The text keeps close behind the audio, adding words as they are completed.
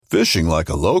Fishing like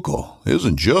a local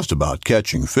isn't just about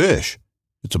catching fish.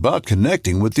 It's about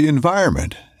connecting with the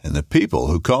environment and the people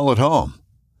who call it home.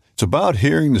 It's about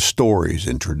hearing the stories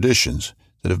and traditions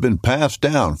that have been passed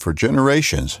down for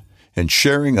generations and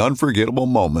sharing unforgettable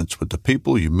moments with the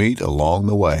people you meet along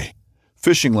the way.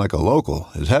 Fishing like a local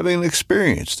is having an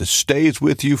experience that stays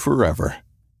with you forever.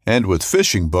 And with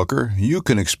Fishing Booker, you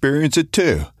can experience it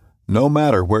too, no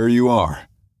matter where you are.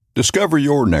 Discover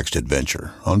your next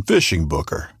adventure on Fishing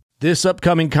Booker. This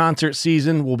upcoming concert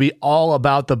season will be all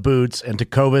about the boots, and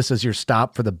Tecovas is your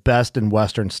stop for the best in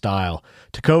Western style.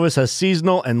 Tecovas has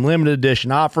seasonal and limited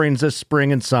edition offerings this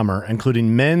spring and summer,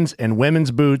 including men's and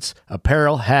women's boots,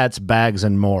 apparel, hats, bags,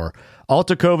 and more. All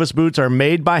Tecovas boots are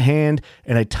made by hand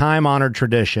in a time-honored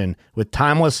tradition with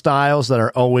timeless styles that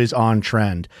are always on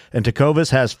trend. And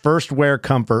Tecovas has first wear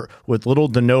comfort with little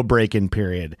to no break-in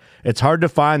period. It's hard to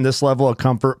find this level of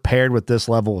comfort paired with this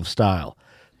level of style.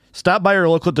 Stop by your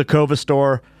local Tecovas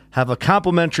store, have a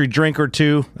complimentary drink or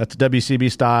two, that's WCB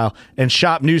style, and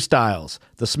shop new styles.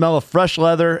 The smell of fresh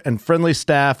leather and friendly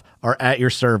staff are at your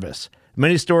service.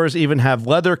 Many stores even have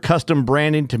leather custom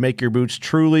branding to make your boots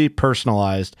truly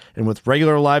personalized. And with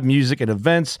regular live music and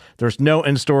events, there's no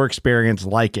in-store experience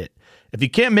like it. If you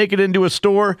can't make it into a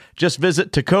store, just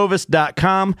visit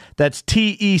tecovas.com. That's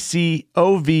TECOVAS.com.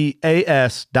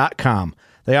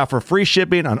 They offer free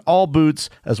shipping on all boots,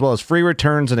 as well as free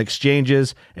returns and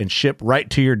exchanges, and ship right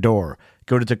to your door.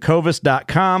 Go to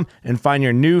tecovas.com and find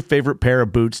your new favorite pair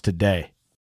of boots today.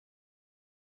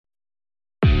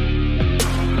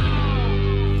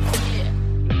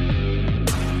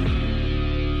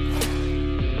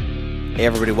 Hey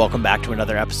everybody, welcome back to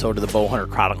another episode of the Bowhunter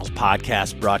Chronicles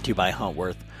podcast, brought to you by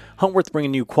Huntworth. Huntworth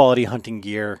bringing you quality hunting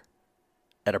gear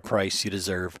at a price you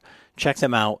deserve. Check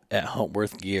them out at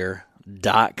huntworthgear.com.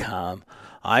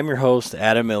 I'm your host,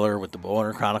 Adam Miller, with the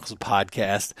Bowhunter Chronicles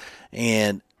podcast.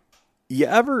 And you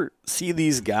ever see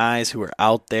these guys who are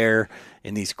out there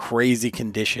in these crazy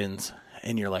conditions,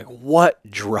 and you're like, what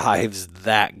drives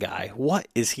that guy? What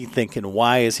is he thinking?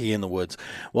 Why is he in the woods?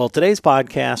 Well, today's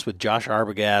podcast with Josh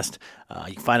Arbogast,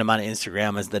 you can find him on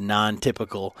Instagram as the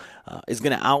Non-Typical, is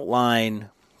going to outline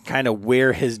kind of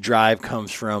where his drive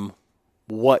comes from,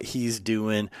 what he's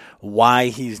doing, why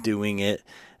he's doing it.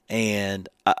 And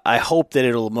I hope that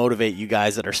it'll motivate you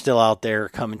guys that are still out there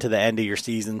coming to the end of your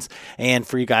seasons. And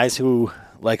for you guys who,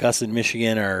 like us in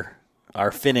Michigan,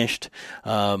 are finished,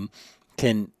 can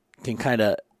kind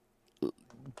of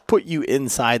put you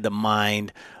inside the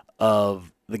mind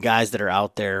of the guys that are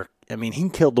out there. I mean, he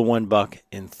killed the one buck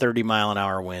in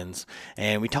 30-mile-an-hour winds.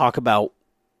 And we talk about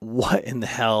what in the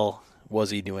hell was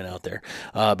he doing out there.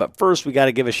 But first, we got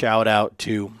to give a shout-out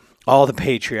to all the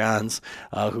Patreons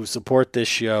who support this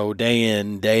show day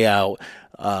in, day out.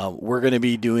 We're going to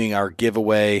be doing our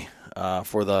giveaway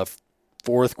for the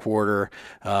fourth quarter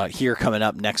here coming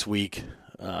up next week.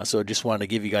 So just wanted to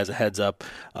give you guys a heads up.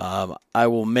 I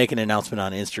will make an announcement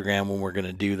on Instagram when we're going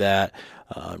to do that.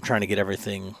 I'm trying to get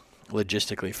everything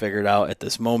logistically figured out at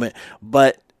this moment.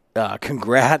 But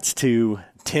congrats to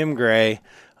Tim Gray.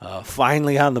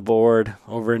 Finally on the board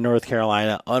over in North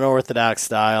Carolina, unorthodox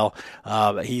style.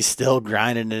 But he's still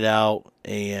grinding it out,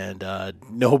 and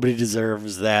nobody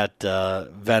deserves that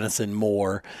venison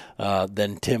more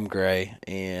than Tim Gray.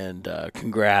 And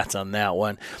congrats on that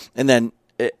one. And then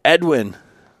Edwin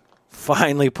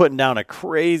finally putting down a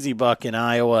crazy buck in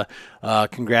Iowa.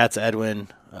 Congrats, Edwin,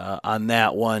 on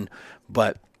that one.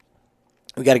 But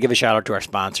we got to give a shout out to our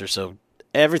sponsor. So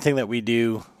everything that we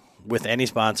do with any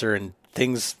sponsor, and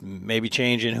things may be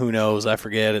changing, who knows? I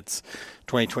forget. It's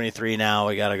 2023 now.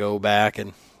 We got to go back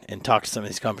and talk to some of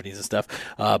these companies and stuff.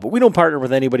 But we don't partner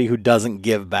with anybody who doesn't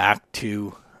give back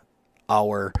to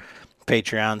our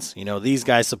Patreons. You know, these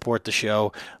guys support the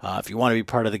show. If you want to be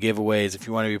part of the giveaways, if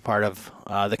you want to be part of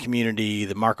the community,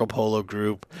 the Marco Polo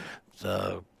group,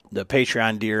 the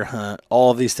Patreon deer hunt,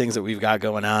 all of these things that we've got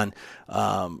going on,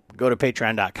 go to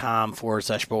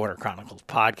patreon.com/Bowhunter Chronicles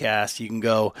podcast. You can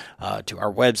go to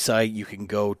our website. You can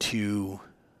go to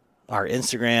our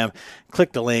Instagram,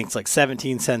 click the links, like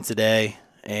 17 cents a day,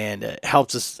 and it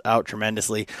helps us out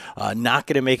tremendously. Not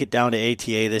going to make it down to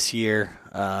ATA this year.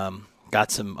 Got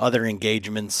some other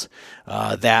engagements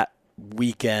that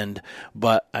weekend,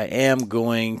 but I am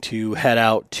going to head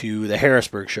out to the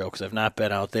Harrisburg show because I've not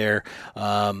been out there.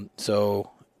 So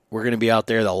we're going to be out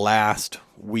there the last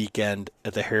weekend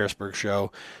at the Harrisburg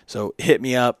show. So hit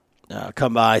me up,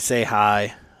 come by, say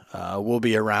hi. We'll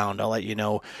be around. I'll let you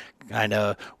know.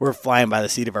 We're flying by the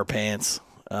seat of our pants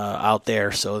out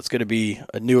there, so it's going to be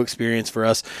a new experience for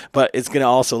us. But it's going to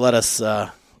also let us,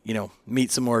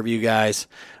 meet some more of you guys.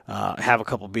 have a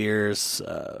couple beers,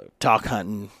 talk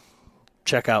hunting,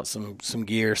 check out some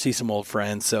gear, see some old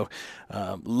friends. So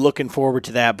looking forward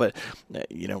to that. But,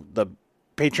 the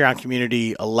Patreon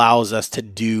community allows us to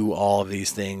do all of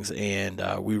these things, and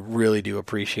we really do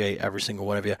appreciate every single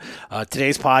one of you.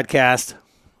 Today's podcast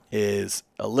is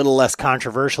a little less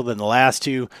controversial than the last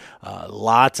two.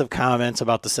 Lots of comments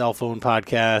about the cell phone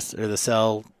podcast or the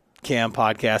cell cam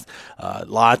podcast.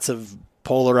 Lots of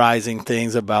polarizing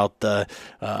things about the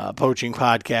poaching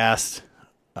podcast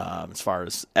as far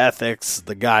as ethics,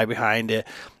 the guy behind it.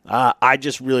 I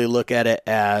just really look at it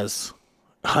as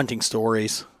hunting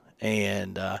stories.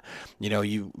 And,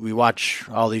 we watch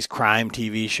all these crime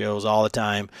TV shows all the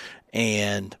time,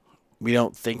 and we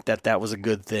don't think that was a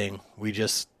good thing. We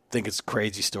just think it's a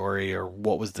crazy story, or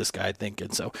what was this guy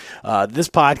thinking? So this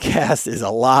podcast is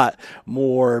a lot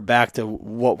more back to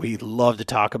what we love to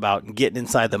talk about and getting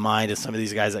inside the mind of some of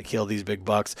these guys that kill these big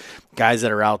bucks, guys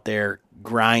that are out there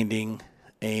grinding,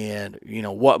 and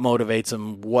what motivates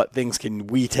them, what things can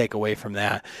we take away from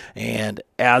that. And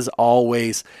as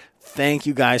always, thank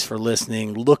you guys for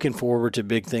listening. Looking forward to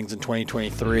big things in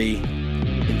 2023.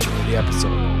 Enjoy the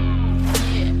episode.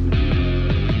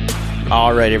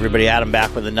 All right, everybody. Adam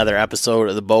back with another episode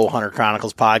of the Bow Hunter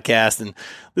Chronicles podcast. And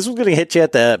this one's going to hit you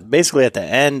basically at the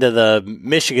end of the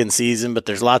Michigan season, but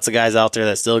there's lots of guys out there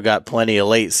that still got plenty of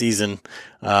late season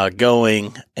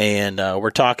going. And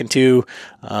we're talking to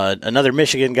another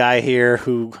Michigan guy here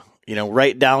who,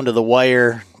 right down to the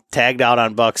wire, tagged out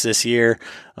on bucks this year,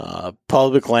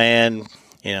 public land,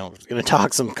 going to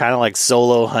talk some kind of like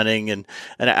solo hunting. And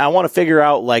I want to figure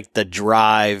out like the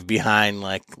drive behind,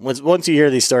 like once you hear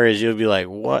these stories, you'll be like,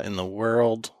 what in the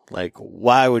world? Like,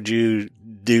 why would you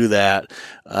do that?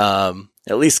 At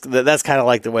least that's kind of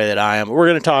like the way that I am. We're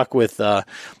going to talk with,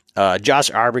 Josh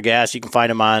Arbogast. You can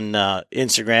find him on,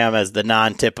 Instagram as the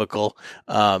non-typical.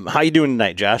 How you doing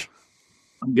tonight, Josh?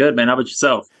 I'm good, man. How about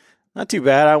yourself? Not too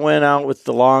bad. I went out with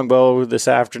the longbow this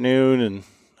afternoon, and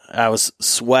I was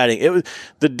sweating. It was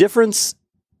the difference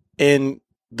in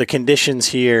the conditions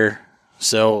here.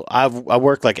 So I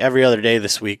worked like every other day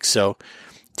this week. So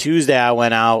Tuesday I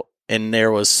went out, and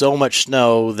there was so much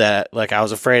snow that like I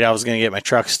was afraid I was going to get my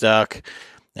truck stuck.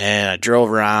 And I drove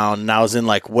around, and I was in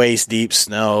like waist deep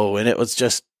snow, and it was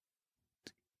just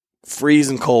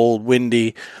freezing cold,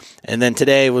 windy. And then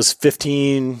today was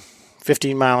 15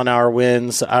 mile an hour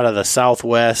winds out of the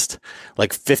southwest,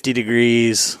 like 50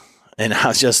 degrees. And I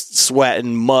was just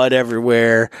sweating, mud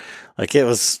everywhere. Like it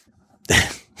was,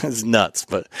 it was nuts.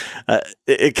 But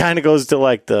it kind of goes to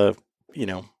like the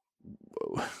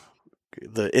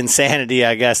insanity,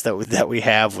 I guess, that we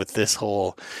have with this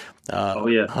whole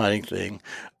hunting thing.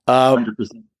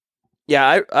 100%.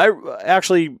 Yeah, I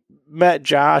actually met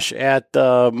Josh at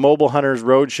the Mobile Hunters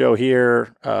Roadshow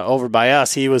here over by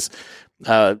us. He was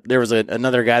there was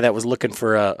another guy that was looking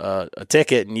for a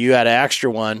ticket, and you had an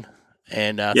extra one.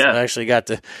 And so I actually got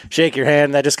to shake your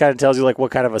hand. That just kind of tells you like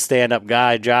what kind of a stand-up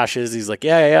guy Josh is. He's like,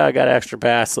 yeah, I got an extra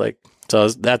pass. Like, so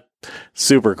that's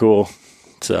super cool.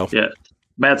 So yeah,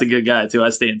 Matt's a good guy too. I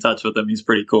stay in touch with him. He's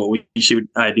pretty cool. We shoot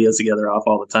ideas together off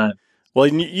all the time. Well,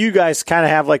 you guys kind of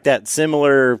have like that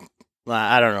similar,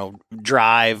 I don't know,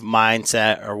 drive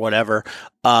mindset or whatever.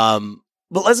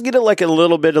 But let's get it like a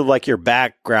little bit of like your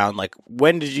background. Like,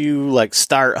 when did you like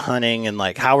start hunting, and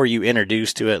like how were you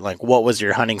introduced to it? Like, what was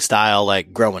your hunting style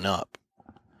like growing up?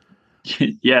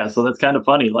 Yeah, so that's kind of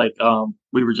funny. Like,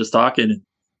 we were just talking, and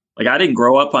like I didn't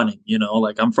grow up hunting.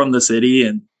 Like I'm from the city,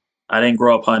 and I didn't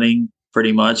grow up hunting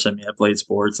pretty much. I mean, I played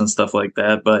sports and stuff like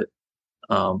that, but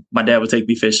my dad would take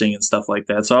me fishing and stuff like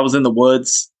that. So I was in the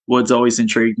woods. Woods always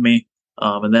intrigued me.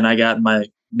 And then I got in my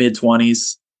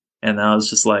mid-20s, and I was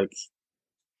just like,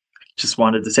 just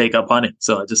wanted to take up hunting.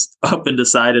 So I just up and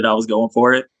decided I was going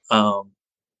for it. I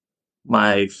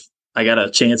got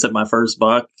a chance at my first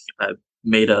buck. I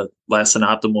made a less than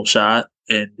optimal shot,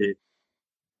 and it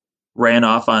ran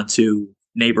off onto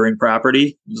neighboring property.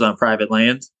 It was on private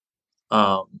land.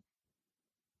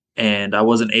 And I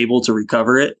wasn't able to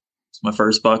recover it. It's my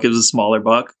first buck. It was a smaller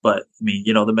buck, but I mean,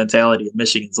 the mentality of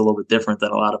Michigan's a little bit different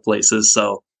than a lot of places.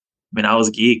 So, I mean, I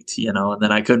was geeked, and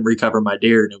then I couldn't recover my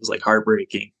deer, and it was like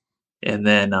heartbreaking. And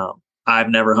then I've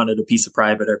never hunted a piece of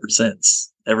private ever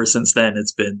since. Ever since then,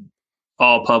 it's been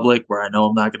all public where I know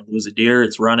I'm not going to lose a deer.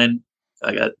 It's running.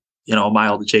 I got, a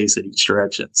mile to chase in each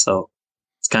direction. So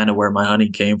it's kind of where my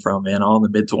hunting came from, man. All in the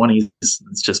mid-20s.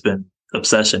 It's just been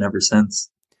obsession ever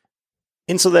since.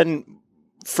 And so then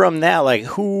from that, like,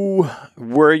 who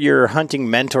were your hunting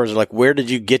mentors? Or like, where did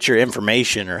you get your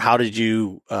information, or how did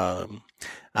you,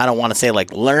 I don't want to say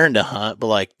like learn to hunt, but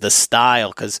like the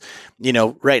style? Cause,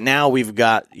 right now we've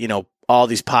got, all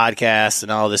these podcasts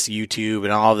and all this YouTube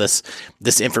and all this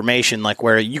information, like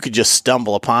where you could just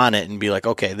stumble upon it and be like,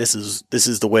 okay, this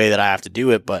is the way that I have to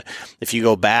do it. But if you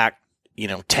go back,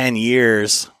 10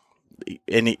 years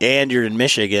and you're in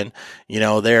Michigan,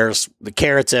 there's the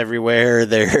carrots everywhere.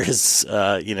 There's,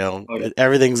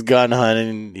 everything's gun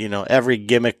hunting, every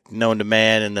gimmick known to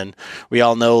man. And then we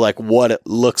all know like what it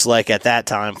looks like at that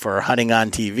time for hunting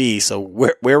on TV. So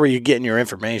where were you getting your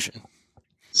information?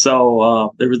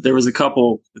 So there was a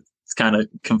couple. It's kind of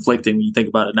conflicting when you think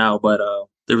about it now, but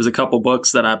there was a couple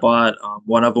books that I bought.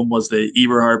 One of them was the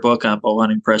Eberhard book on bow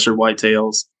hunting pressure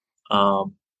whitetails,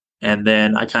 and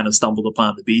then I kind of stumbled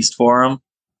upon the Beast Forum,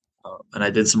 and I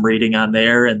did some reading on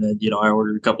there. And then I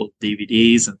ordered a couple of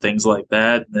DVDs and things like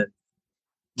that, and then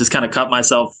just kind of cut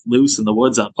myself loose in the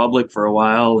woods on public for a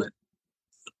while. And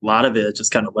a lot of it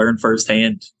just kind of learned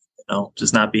firsthand.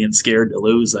 Just not being scared to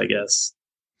lose, I guess.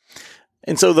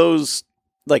 And so those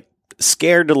like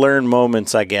scared to learn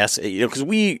moments, I guess, because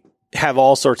we have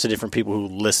all sorts of different people who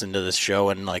listen to this show.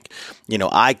 And like,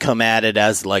 I come at it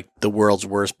as like the world's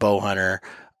worst bow hunter,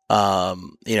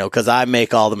 because I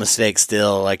make all the mistakes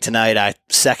still. Like tonight, I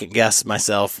second guessed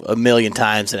myself a million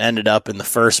times and ended up in the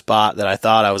first spot that I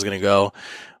thought I was going to go.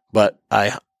 But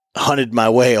I hunted my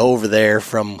way over there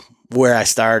from where I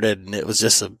started. And it was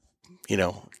just a,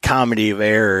 comedy of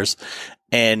errors.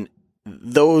 And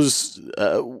those,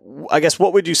 I guess,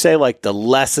 what would you say, like the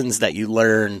lessons that you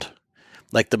learned,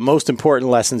 like the most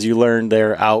important lessons you learned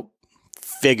there out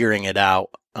figuring it out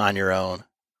on your own?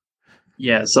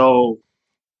 Yeah. So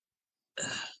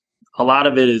a lot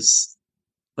of it is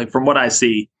like, from what I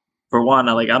see, for one,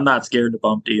 I'm not scared to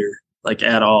bump deer like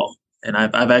at all. And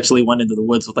I've actually went into the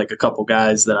woods with like a couple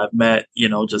guys that I've met,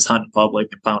 just hunting public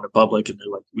and pounding public. And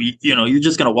they're like, you're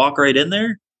just going to walk right in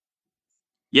there.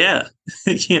 Yeah.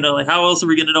 Like how else are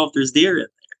we going to know if there's deer in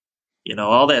there?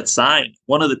 All that sign.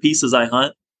 One of the pieces I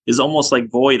hunt is almost like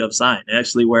void of sign.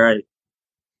 Actually,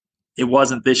 it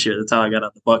wasn't this year. That's how I got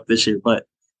on the buck this year. But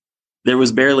there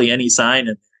was barely any sign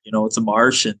in there. It's a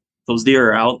marsh, and those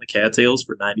deer are out in the cattails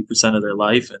for 90% of their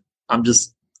life. And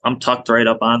I'm tucked right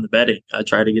up on the bedding. I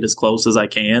try to get as close as I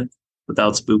can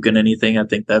without spooking anything. I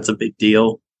think that's a big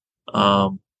deal.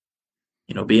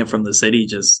 Being from the city,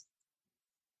 just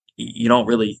you don't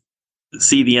really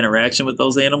see the interaction with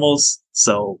those animals.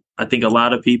 So I think a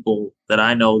lot of people that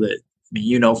I know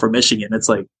from Michigan, it's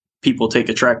like people take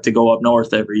a trek to go up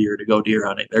north every year to go deer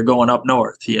hunting. They're going up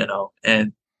north,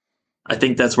 and I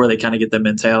think that's where they kind of get the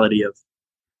mentality of,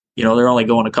 they're only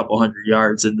going a couple hundred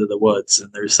yards into the woods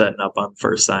and they're setting up on the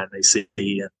first sign they see.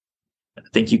 And I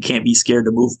think you can't be scared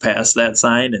to move past that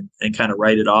sign and kind of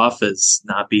write it off as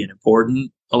not being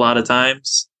important a lot of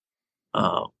times.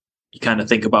 You kind of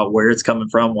think about where it's coming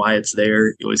from, why it's there.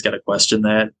 You always got to question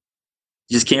that.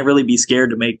 You just can't really be scared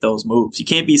to make those moves. You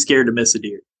can't be scared to miss a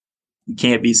deer. You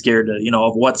can't be scared to,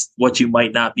 of what you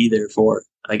might not be there for,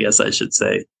 I guess I should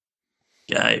say.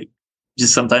 Yeah,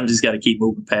 sometimes just got to keep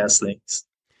moving past things.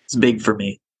 It's big for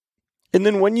me. And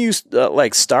then when you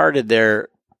started there,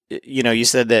 you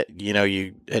said that,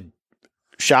 you had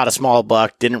shot a small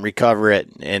buck, didn't recover it,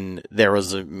 and there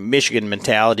was a Michigan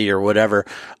mentality or whatever.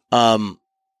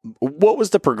 What was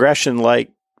the progression like?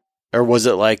 Or was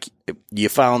it like you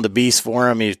found the Beast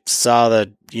Forum, you saw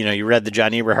you read the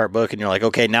John Eberhard book and you're like,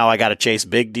 okay, now I got to chase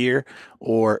big deer?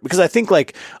 Or because I think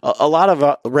like a lot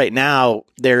of right now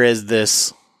there is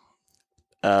this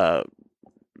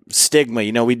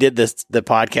stigma. We did the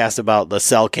podcast about the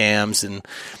cell cams and,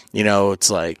 it's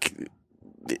like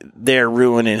they're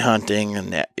ruining hunting.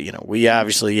 And, we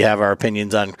obviously have our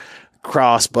opinions on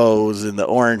crossbows and the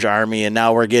Orange Army, and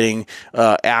now we're getting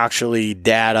actually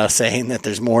data saying that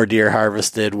there's more deer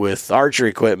harvested with archery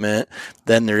equipment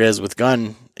than there is with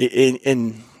gun.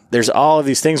 And there's all of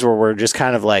these things where we're just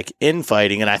kind of like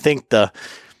infighting, and I think the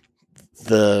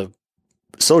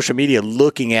social media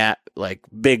looking at like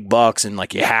big bucks and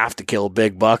like you have to kill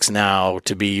big bucks now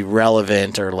to be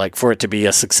relevant or like for it to be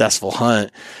a successful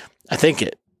hunt, I think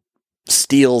it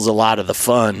steals a lot of the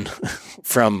fun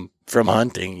from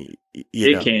hunting.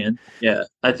 It can. Yeah,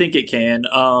 I think it can.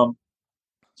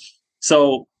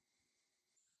 So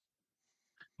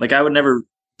like I would never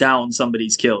down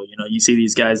somebody's kill. You see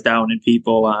these guys downing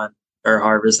people or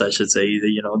harvest, I should say,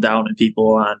 downing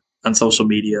people on social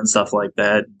media and stuff like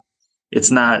that.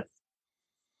 It's not,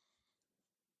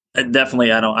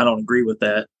 definitely, I don't agree with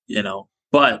that,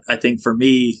 but I think for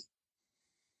me,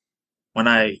 when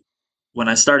I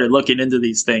started looking into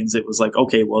these things, it was like,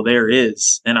 okay, well, there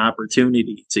is an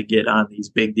opportunity to get on these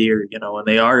big deer, and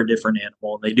they are a different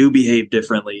animal and they do behave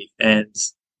differently. And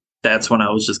that's when I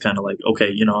was just kind of like,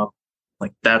 okay,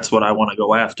 like that's what I want to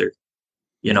go after.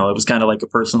 it was kind of like a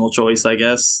personal choice, I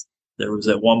guess. There was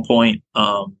at one point,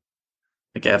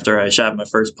 like after I shot my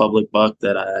first public buck,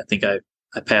 that I think I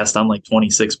passed on like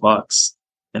 26 bucks,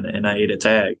 and I ate a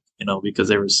tag, because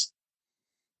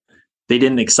they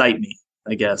didn't excite me,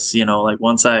 I guess. Like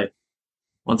once I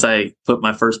put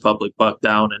my first public buck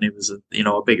down and it was a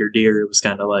bigger deer, it was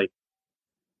kind of like,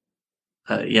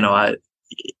 I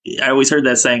always heard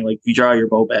that saying, like, if you draw your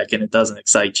bow back and it doesn't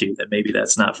excite you, then maybe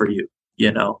that's not for you.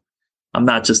 I'm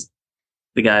not just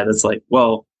the guy that's like,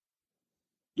 well,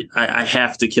 I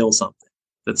have to kill something.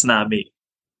 That's not me,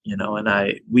 and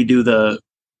we do the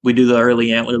early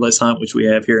antlerless hunt, which we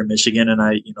have here in Michigan. And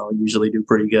I, usually do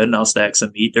pretty good, and I'll stack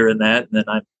some meat during that. And then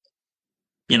I'm,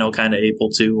 kind of able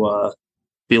to,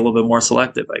 be a little bit more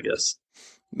selective, I guess.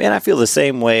 Man, I feel the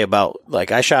same way about,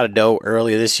 like, I shot a doe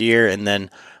earlier this year, and then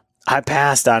I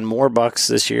passed on more bucks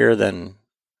this year than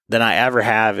I ever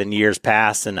have in years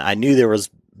past. And I knew there was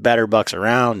better bucks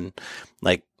around. And,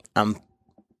 like, I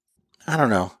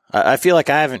don't know. I feel like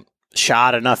I haven't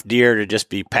shot enough deer to just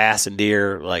be passing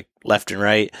deer like left and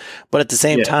right. But at the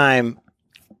same time,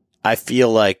 I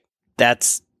feel like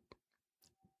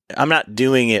I'm not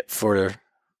doing it for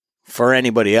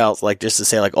anybody else, like just to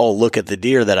say like, oh, look at the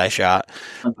deer that I shot.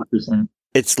 100%.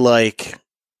 It's like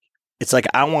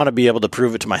I want to be able to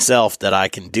prove it to myself that I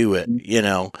can do it,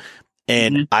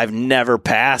 and I've never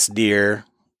passed deer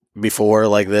before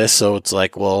like this. So it's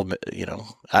like, well,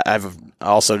 I've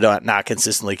also not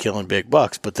consistently killing big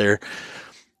bucks, but they're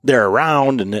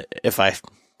around. And if I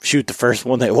shoot the first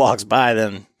one that walks by,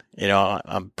 then,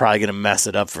 I'm probably going to mess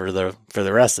it up for the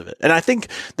rest of it. And I think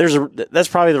that's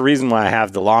probably the reason why I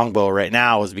have the longbow right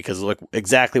now, is because, look,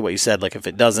 exactly what you said. Like, if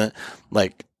it doesn't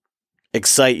like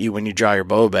excite you when you draw your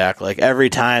bow back, like every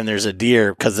time there's a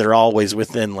deer, because they're always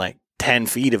within like 10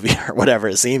 feet of you or whatever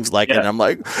it seems like. Yeah. And I'm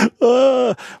like,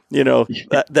 that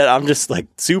I'm just like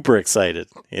super excited,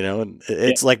 and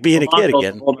it's like being a kid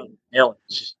again.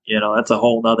 That's a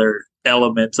whole nother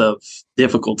element of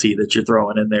difficulty that you're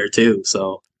throwing in there too.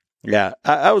 So yeah,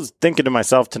 I was thinking to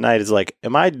myself tonight, is like,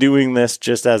 am I doing this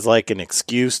just as like an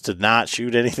excuse to not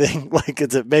shoot anything? Like,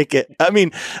 does it make it? I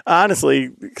mean, honestly,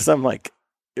 because I'm like,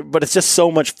 but it's just so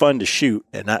much fun to shoot,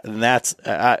 and that's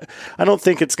I don't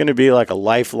think it's going to be like a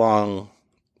lifelong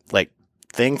like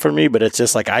thing for me, but it's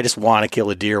just like I just want to kill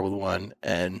a deer with one,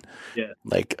 and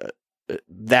like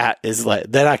that is like,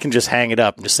 then I can just hang it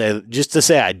up and just to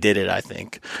say I did it. I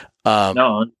think.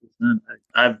 No,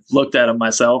 I've looked at them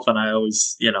myself, and I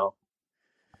always, it'll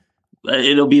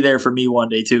be there for me one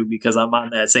day too, because I'm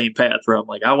on that same path where I'm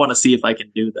like, I want to see if I can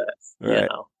do that. Right.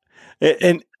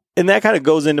 And that kind of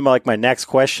goes into my next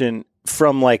question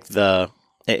from like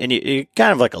and you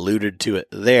kind of like alluded to it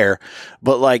there,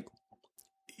 but like,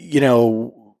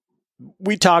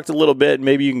 we talked a little bit,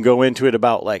 maybe you can go into it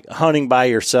about like hunting by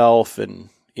yourself, and,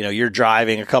 you're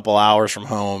driving a couple hours from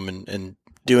home and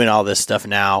doing all this stuff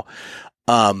now.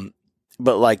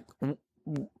 But like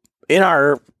in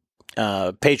our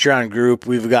Patreon group,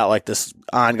 we've got like this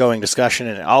ongoing discussion,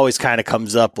 and it always kind of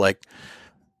comes up like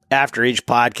after each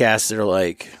podcast, they're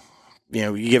like,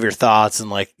 you give your thoughts, and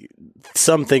like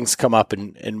some things come up,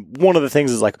 and one of the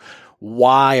things is like,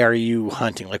 why are you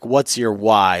hunting? Like, what's your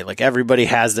why? Like, everybody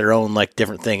has their own like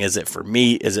different thing. Is it for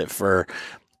meat? Is it for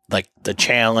like the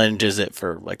challenge? Is it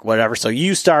for like whatever? So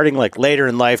you starting like later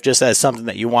in life just as something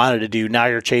that you wanted to do, now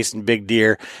you're chasing big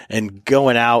deer and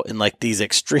going out in like these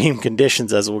extreme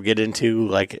conditions, as we'll get into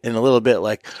like in a little bit.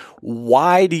 Like,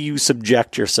 why do you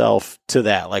subject yourself to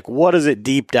that? Like, what is it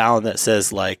deep down that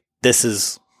says like, this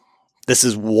is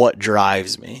what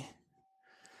drives me?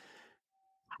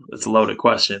 That's a loaded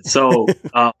question. So,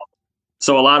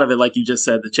 so a lot of it, like you just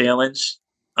said, the challenge,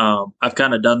 I've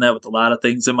kind of done that with a lot of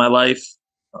things in my life.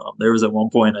 There was at one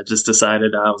point I just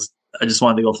decided I just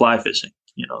wanted to go fly fishing,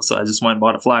 so I just went and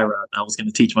bought a fly rod, and I was going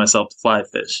to teach myself to fly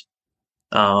fish.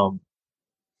 I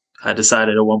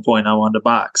decided at one point I wanted to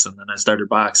box, and then I started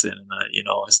boxing, and I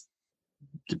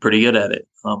did pretty good at it.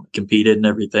 Competed and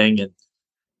everything.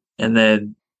 And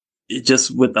then it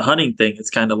just, with the hunting thing, it's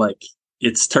kind of like,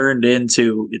 it's turned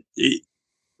into it,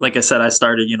 like I said, I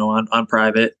started, on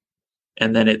private,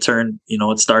 and then it turned,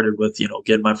 it started with,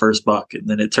 getting my first buck. And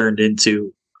then it turned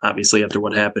into, obviously after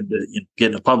what happened, to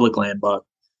getting a public land buck.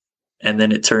 And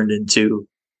then it turned into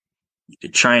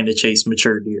trying to chase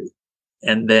mature deer.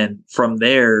 And then from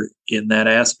there, in that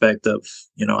aspect of,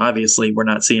 obviously we're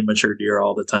not seeing mature deer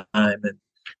all the time. And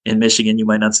in Michigan, you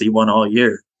might not see one all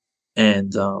year.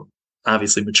 And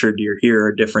obviously mature deer here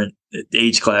are different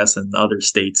age class than other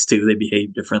states too. They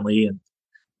behave differently. And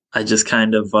I just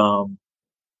kind of,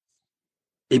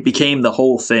 it became the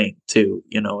whole thing too.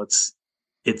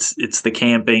 it's the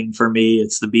camping for me.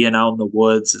 It's the being out in the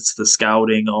woods. It's the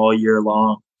scouting all year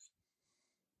long.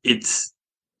 It's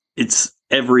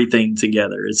everything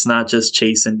together. It's not just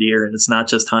chasing deer, and it's not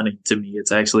just hunting to me.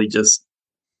 It's actually just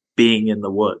being in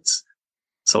the woods.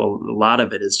 So a lot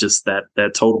of it is just that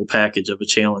total package of a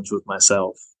challenge with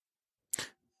myself.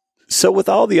 So with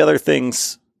all the other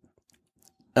things,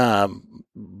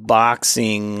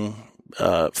 boxing,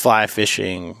 fly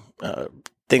fishing,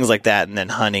 things like that, and then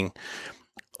hunting,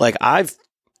 like I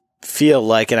feel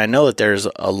like, and I know that there's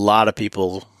a lot of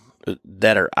people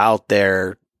that are out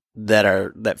there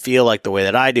that feel like the way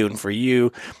that I do. And for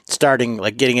you, starting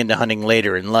like getting into hunting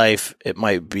later in life, it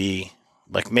might be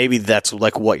like, maybe that's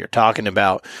like what you're talking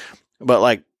about. But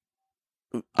like,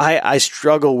 I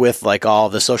struggle with like all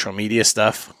the social media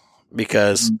stuff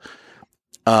because,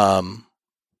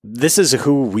 this is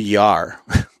who we are,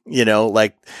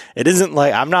 like it isn't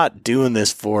like, I'm not doing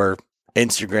this for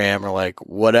Instagram or like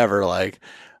whatever. Like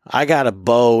I got a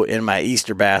bow in my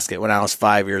Easter basket when I was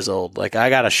 5 years old. Like I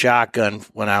got a shotgun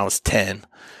when I was 10.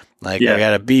 Like I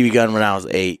got a BB gun when I was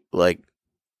 8. Like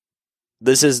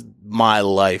this is my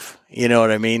life. You know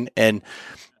what I mean? And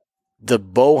the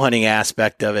bow hunting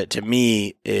aspect of it to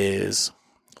me is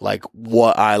like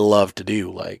what I love to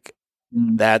do. Like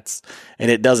and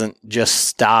it doesn't just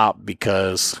stop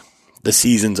because the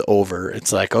season's over.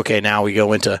 It's like, okay, now we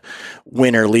go into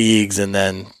winter leagues, and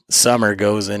then summer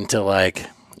goes into like,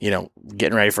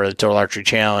 getting ready for the Total Archery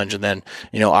Challenge. And then,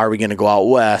 are we going to go out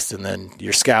west? And then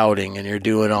you're scouting and you're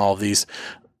doing all these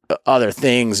other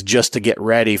things just to get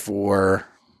ready for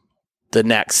the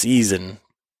next season.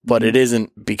 But it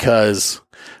isn't because,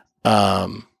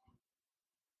 well,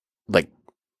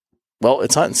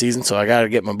 it's hunting season, so I got to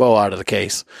get my bow out of the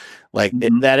case. Like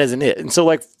that isn't it. And so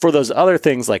like for those other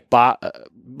things, like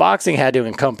boxing had to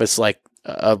encompass like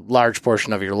a large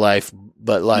portion of your life,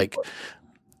 but like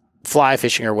fly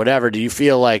fishing or whatever, do you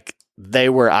feel like they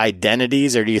were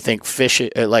identities, or do you think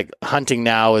fishing, like hunting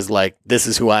now is like, this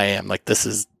is who I am, like this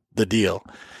is the deal?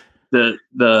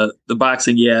 The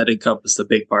boxing, it encompassed a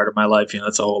big part of my life.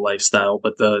 It's a whole lifestyle,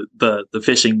 but the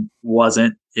fishing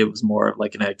wasn't. It was more of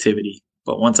like an activity.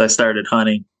 But once I started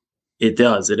hunting, it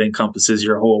encompasses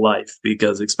your whole life,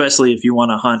 because especially if you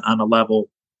want to hunt on a level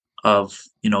of,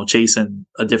 chasing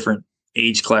a different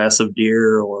age class of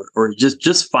deer, or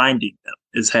just finding them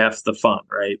is half the fun,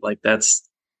 right? Like that's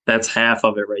half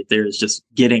of it right there, is just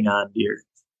getting on deer.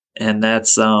 And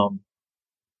that's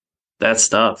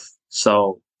tough.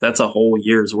 So that's a whole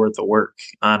year's worth of work,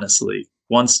 honestly.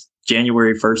 Once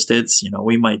January 1st hits,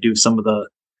 we might do some of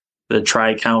the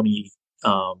tri-county,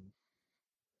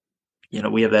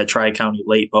 we have that tri-county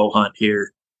late bow hunt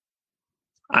here.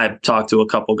 I've talked to a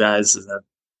couple guys that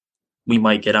we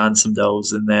might get on some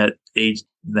does in that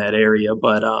area,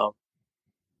 but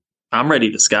I'm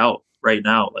ready to scout right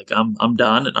now. Like I'm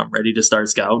done, and I'm ready to start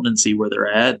scouting and see where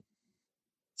they're at.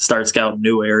 Start scouting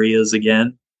new areas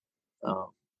again.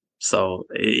 So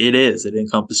it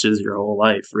encompasses your whole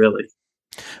life, really.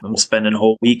 I'm spending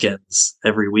whole weekends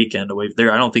every weekend away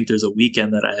there. I don't think there's a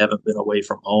weekend that I haven't been away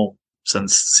from home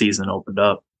since season opened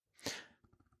up.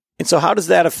 And so how does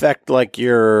that affect like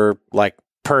your like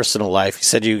personal life? You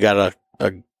said you got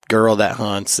a girl that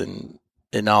hunts and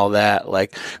all that,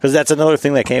 like, because that's another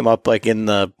thing that came up like in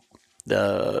the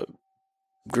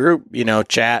group,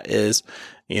 chat is,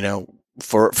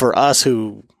 for us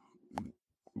who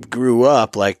grew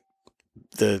up, like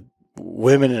the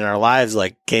women in our lives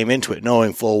like came into it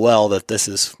knowing full well that this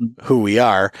is who we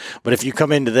are. But if you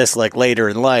come into this like later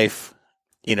in life,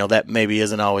 that maybe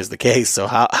isn't always the case. So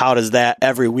how does that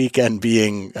every weekend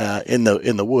being in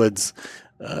the woods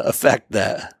affect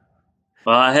that?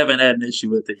 Well, I haven't had an issue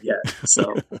with it yet.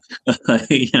 So,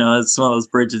 it's one of those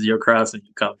bridges you'll cross when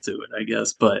you come to it, I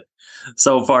guess. But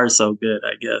so far, so good,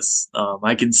 I guess.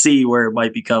 I can see where it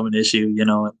might become an issue,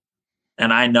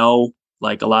 and I know,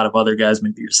 like a lot of other guys,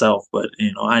 maybe yourself, but,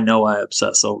 I know I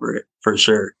obsess over it for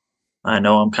sure. I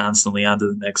know I'm constantly on to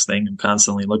the next thing. I'm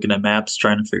constantly looking at maps,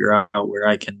 trying to figure out where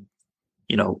I can,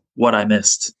 what I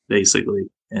missed, basically.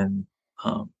 And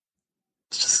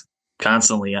it's just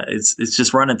constantly, it's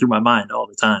just running through my mind all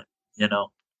the time,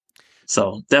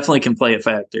 So definitely can play a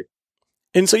factor.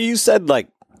 And so you said like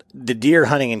the deer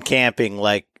hunting and camping,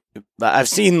 like I've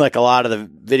seen like a lot of the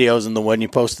videos and the one you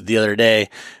posted the other day,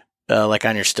 like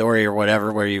on your story or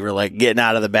whatever, where you were like getting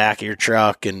out of the back of your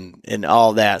truck and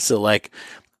all that. So like,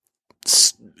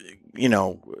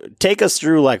 take us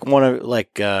through like one of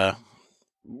like,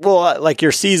 like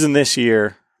your season this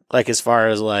year, like as far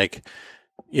as like,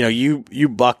 you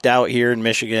bucked out here in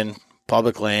Michigan,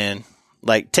 public land,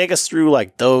 Like, take us through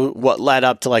like what led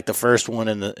up to like the first one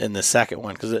and the second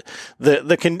one, because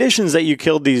the conditions that you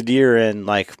killed these deer in,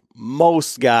 like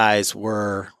most guys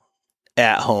were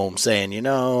at home saying,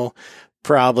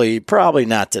 probably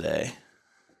not today.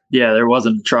 Yeah, there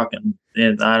wasn't a truck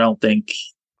and I don't think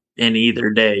in either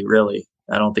day, really.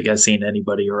 I don't think I've seen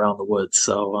anybody around the woods.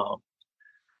 So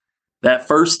that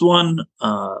first one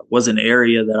was an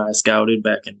area that I scouted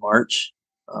back in March.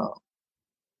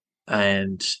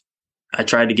 And I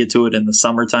tried to get to it in the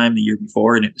summertime the year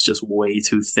before, and it was just way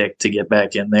too thick to get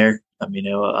back in there. I mean,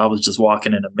 I was just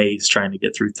walking in a maze trying to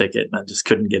get through thicket, and I just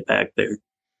couldn't get back there.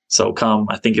 So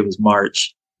I think it was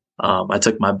March, I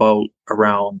took my boat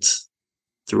around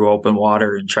through open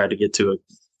water and tried to get to a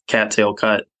cattail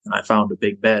cut, and I found a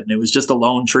big bed. And it was just a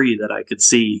lone tree that I could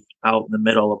see out in the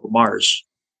middle of a marsh.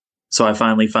 So I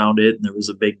finally found it, and there was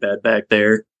a big bed back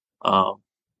there,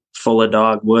 full of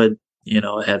dogwood. It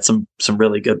had some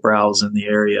really good browse in the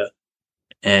area.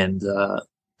 And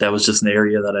that was just an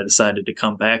area that I decided to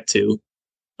come back to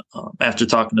after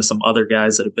talking to some other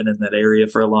guys that have been in that area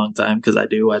for a long time, because I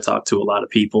talk to a lot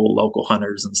of people, local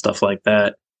hunters and stuff like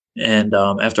that. And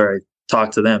after I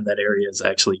talked to them, that area is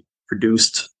actually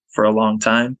produced for a long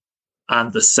time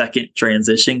on the second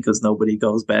transition, because nobody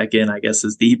goes back in, I guess,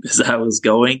 as deep as I was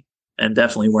going, and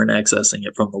definitely weren't accessing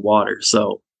it from the water.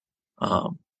 So,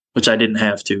 which I didn't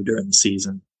have to during the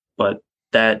season. But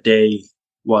that day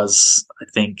was, I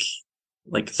think,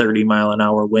 like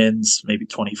 30-mile-an-hour winds, maybe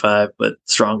 25, but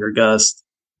stronger gusts.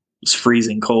 It was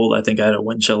freezing cold. I think I had a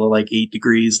wind chill of like 8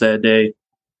 degrees that day.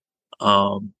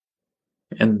 And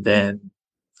then,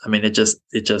 I mean, it just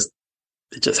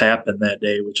happened that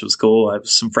day, which was cool. I have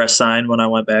some fresh sign when I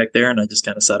went back there, and I just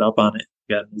kind of set up on it.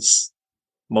 Got as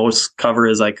most cover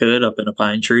as I could up in a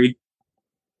pine tree.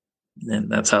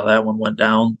 And that's how that one went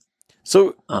down.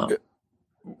 So I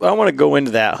want to go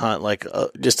into that hunt like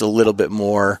just a little bit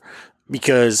more,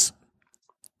 because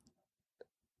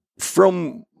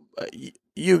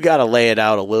you got to lay it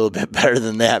out a little bit better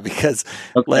than that, because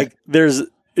like there's,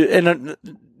 and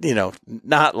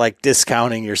not like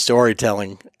discounting your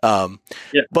storytelling,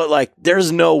 but like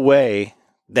there's no way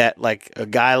that like a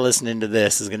guy listening to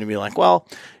this is going to be like, well,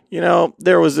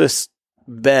 there was this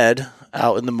bed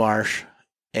out in the marsh,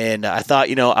 and I thought,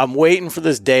 I'm waiting for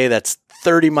this day that's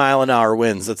 30-mile-an-hour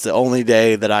winds. That's the only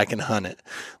day that I can hunt it.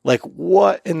 Like,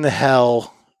 what in the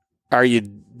hell are you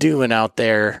doing out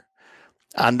there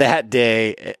on that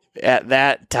day at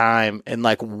that time? And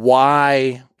like,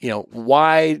 why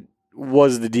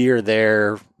was the deer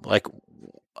there? Like,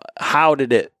 how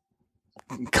did it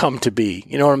come to be?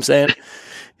 You know what I'm saying?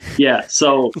 Yeah.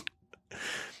 So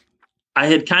I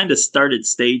had kind of started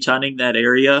stage hunting that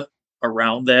area,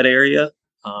 around that area.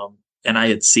 And I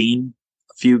had seen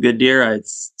a few good deer. I had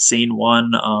seen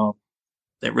one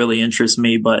that really interests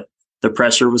me, but the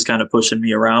pressure was kind of pushing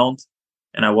me around,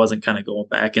 and I wasn't kind of going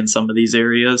back in some of these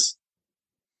areas.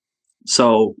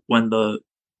 So when the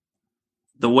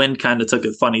wind kind of took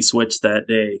a funny switch that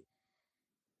day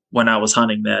when I was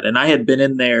hunting that, and I had been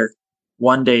in there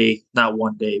one time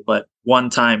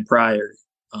prior.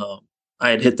 I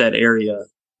had hit that area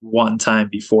one time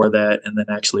before that, and then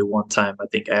actually one time, I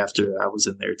think, after I was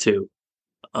in there too.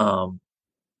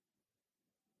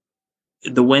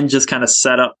 The wind just kind of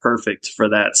set up perfect for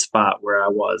that spot where I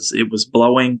was. It was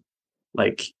blowing,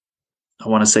 like, I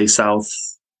want to say south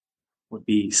would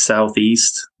be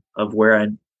southeast of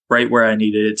right where I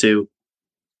needed it to,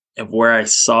 and where I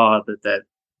saw that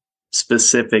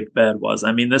specific bed was.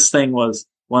 I mean, this thing was,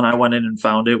 when I went in and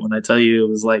found it, when I tell you it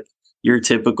was like your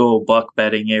typical buck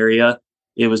bedding area,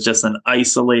 it was just an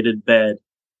isolated bed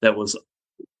that was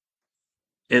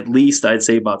at least, I'd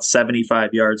say, about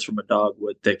 75 yards from a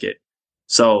dogwood thicket.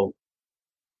 So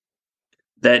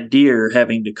that deer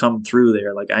having to come through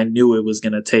there, like, I knew it was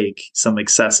going to take some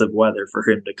excessive weather for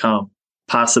him to come,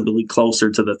 possibly closer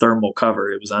to the thermal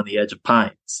cover. It was on the edge of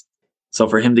pines. So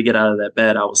for him to get out of that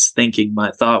bed,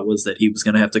 my thought was that he was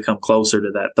going to have to come closer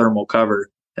to that thermal cover,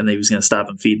 and that he was going to stop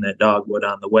and feed in that dogwood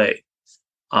on the way.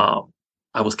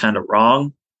 I was kind of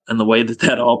wrong in the way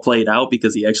that all played out,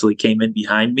 because he actually came in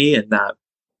behind me and not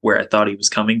where I thought he was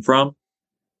coming from.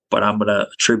 But I'm going to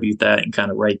attribute that and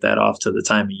kind of write that off to the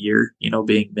time of year,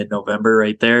 being mid-November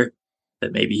right there,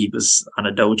 that maybe he was on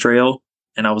a doe trail.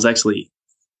 And I was actually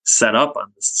set up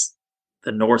on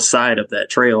the north side of that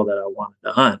trail that I wanted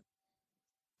to hunt,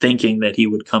 thinking that he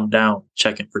would come down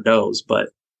checking for does, but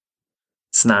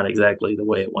it's not exactly the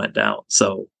way it went down.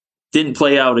 So didn't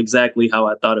play out exactly how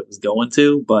I thought it was going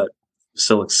to, but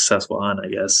still a successful hunt, I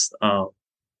guess. But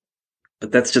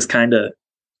that's just kind of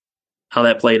how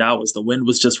that played out. Was the wind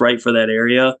was just right for that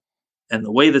area, and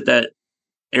the way that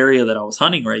area that I was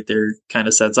hunting right there kind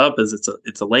of sets up as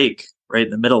it's a lake right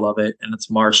in the middle of it, and it's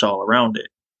marsh all around it.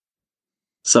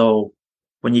 So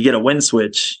when you get a wind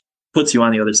switch, puts you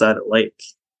on the other side of the lake,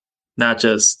 not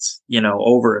just,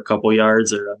 over a couple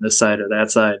yards or on this side or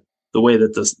that side. The way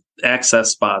that the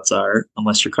access spots are,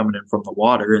 unless you're coming in from the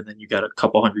water, and then you got a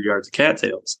couple 100 yards of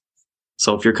cattails.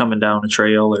 So if you're coming down a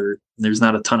trail, or there's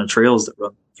not a ton of trails that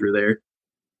run through there,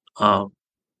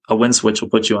 a wind switch will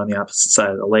put you on the opposite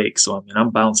side of the lake. So, I mean, I'm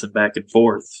bouncing back and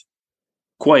forth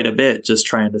quite a bit, just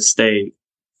trying to stay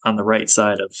on the right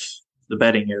side of the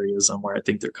bedding areas on where I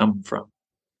think they're coming from.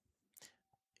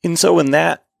 And so in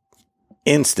that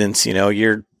instance,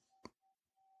 you're,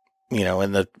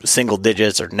 in the single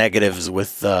digits or negatives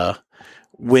with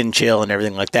wind chill and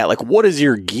everything like that. Like, what is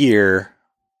your gear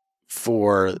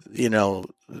for,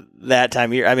 that time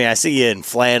of year? I mean, I see you in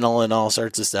flannel and all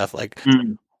sorts of stuff. Like,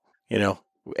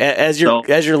 as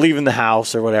you're leaving the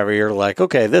house or whatever, you're like,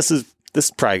 okay, this is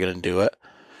probably going to do it.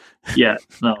 Yeah,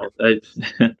 no,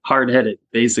 hard-headed,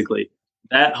 basically.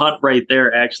 That hunt right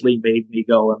there actually made me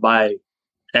go and buy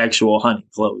actual hunting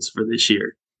clothes for this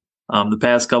year. The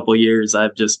past couple of years,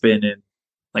 I've just been in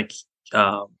like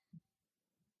Carhartt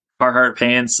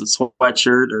pants, a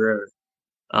sweatshirt, or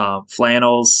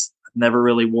flannels. Never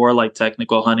really wore like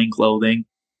technical hunting clothing.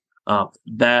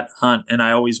 That hunt, and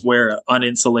I always wear an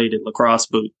uninsulated lacrosse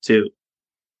boot too.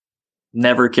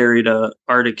 Never carried a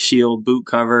Arctic Shield boot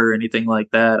cover or anything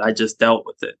like that. I just dealt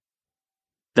with it.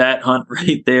 That hunt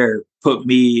right there put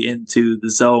me into the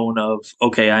zone of,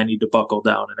 okay, I need to buckle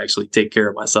down and actually take care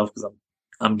of myself, because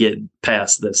I'm getting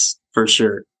past this for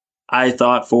sure. I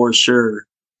thought for sure.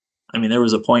 I mean, there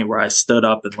was a point where I stood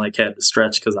up and like had to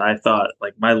stretch, because I thought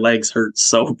like my legs hurt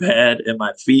so bad and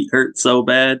my feet hurt so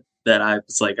bad that I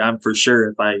was like, I'm for sure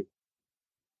if I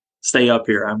stay up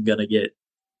here, I'm going to get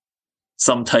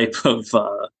some type of,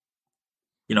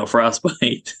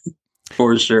 frostbite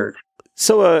for sure.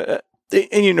 So,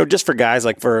 and just for guys,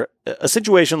 like for a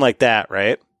situation like that,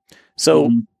 right? So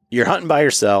you're hunting by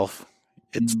yourself.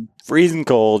 It's freezing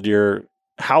cold. You're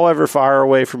however far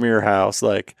away from your house.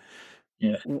 Like,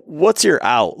 what's your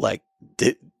out? Like,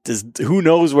 who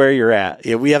knows where you're at?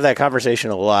 Yeah, we have that conversation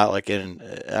a lot. Like in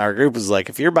our group is like,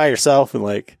 if you're by yourself and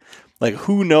like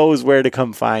who knows where to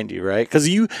come find you, right? Because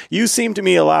you seem to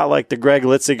me a lot like the Greg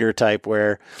Litziger type,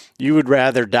 where you would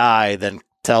rather die than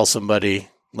tell somebody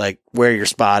like where your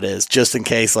spot is, just in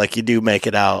case like you do make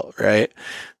it out, right?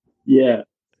 Yeah.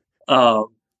 There's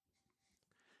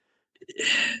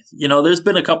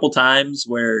been a couple times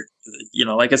where,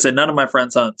 like I said, none of my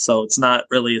friends hunt, so it's not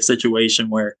really a situation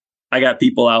where I got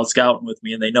people out scouting with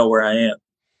me and they know where I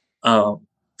am.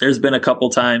 There's been a couple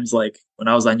times, like when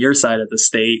I was on your side of the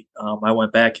state, I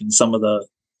went back in some of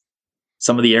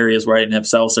the areas where I didn't have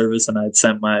cell service, and I'd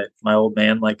sent my old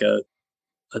man like a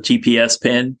GPS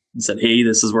pin and said, hey,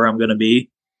 this is where I'm going to be.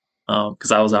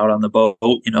 Cause I was out on the boat,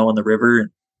 on the river and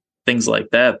things like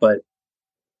that. But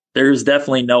there's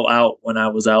definitely no out when I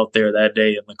was out there that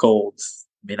day in the cold.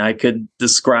 I mean, I couldn't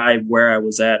describe where I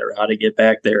was at or how to get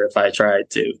back there if I tried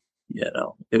to.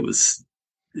 It's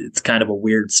kind of a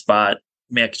weird spot.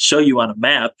 I mean, I could show you on a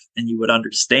map and you would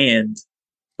understand,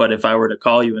 but if I were to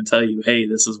call you and tell you, hey,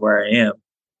 this is where I am,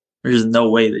 there's no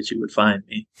way that you would find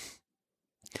me.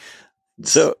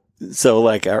 So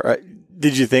like,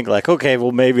 did you think like, okay,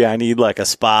 well, maybe I need like a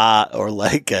spot or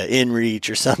like a inReach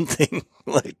or something?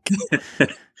 Like,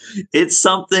 it's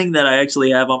something that I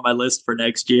actually have on my list for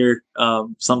next year.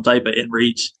 Some type of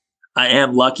inReach. I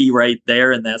am lucky right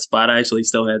there in that spot. I actually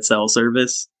still had cell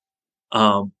service.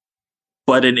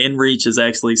 But an inReach is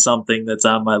actually something that's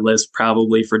on my list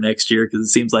probably for next year, because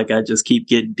it seems like I just keep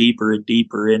getting deeper and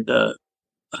deeper into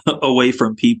away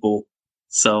from people.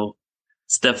 So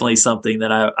it's definitely something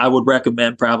that I would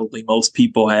recommend probably most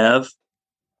people have,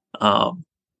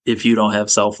 if you don't have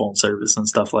cell phone service and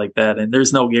stuff like that. And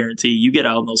there's no guarantee. You get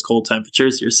out in those cold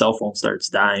temperatures, your cell phone starts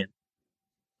dying.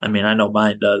 I mean, I know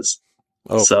mine does.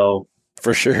 Oh, so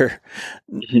for sure.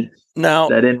 Now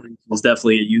that inReach was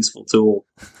definitely a useful tool.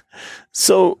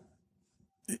 So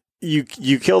you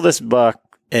kill this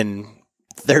buck in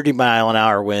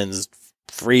 30-mile-an-hour winds,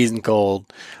 freezing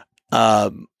cold.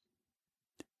 You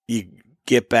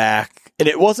get back, and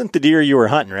it wasn't the deer you were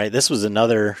hunting, right? This is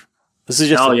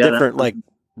just a different, like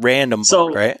random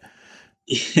buck, right?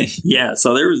 Yeah.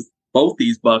 So there was both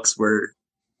these bucks were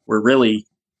really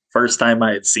first time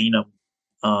I had seen them.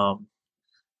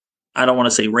 I don't want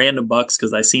to say random bucks,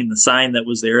 because I seen the sign that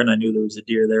was there and I knew there was a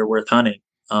deer there worth hunting.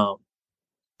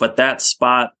 But that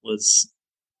spot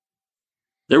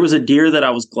there was a deer that I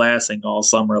was glassing all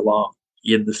summer long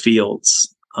in the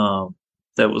fields, that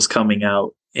was coming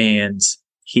out, and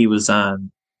he was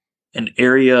on an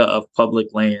area of public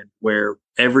land where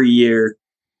every year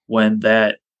when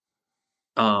that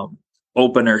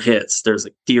opener hits, there's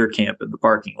a deer camp in the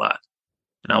parking lot.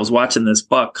 And I was watching this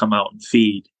buck come out and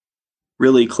feed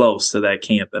really close to that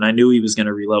camp, and I knew he was going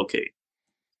to relocate.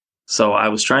 So I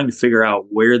was trying to figure out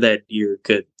where that deer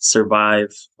could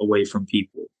survive away from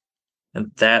people.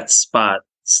 And that spot,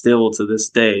 still to this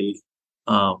day,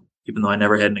 even though I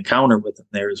never had an encounter with him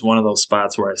there, is one of those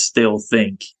spots where I still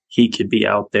think he could be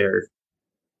out there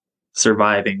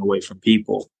surviving away from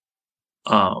people.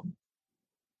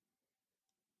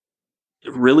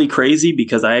 Really crazy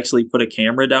because I actually put a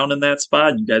camera down in that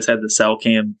spot. You guys had the cell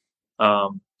cam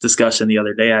discussion the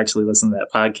other day. I actually listened to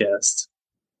that podcast.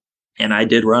 And I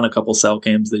did run a couple cell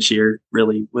cams this year,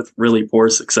 really with really poor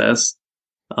success.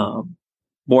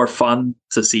 More fun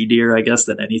to see deer, I guess,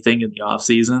 than anything in the off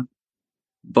season.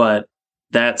 But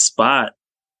that spot,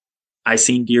 I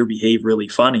seen deer behave really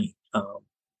funny.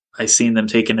 I seen them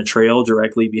taking a trail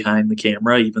directly behind the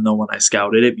camera, even though when I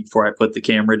scouted it before I put the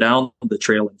camera down, the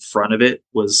trail in front of it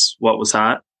was what was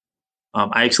hot.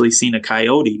 I actually seen a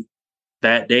coyote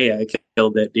that day. I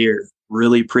killed that deer.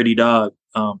 Really pretty dog.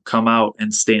 Come out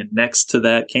and stand next to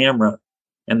that camera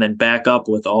and then back up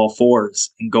with all fours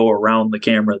and go around the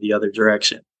camera the other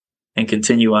direction and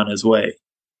continue on his way.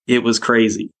 It was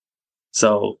crazy.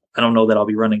 So I don't know that I'll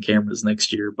be running cameras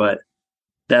next year, but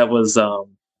that was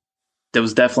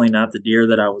definitely not the deer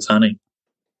that I was hunting.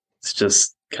 It's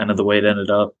just kind of the way it ended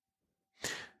up.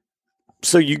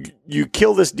 So you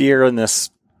kill this deer in this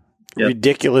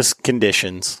ridiculous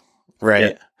conditions, right?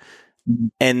 Yep.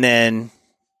 And then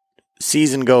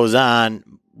season goes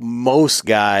on. Most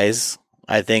guys,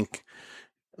 I think,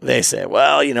 they say,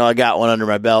 well, I got one under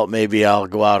my belt. Maybe I'll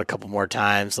go out a couple more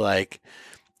times.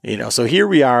 So here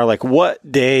we are.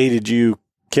 What day did you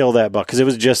kill that buck? Because it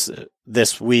was just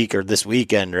this week or this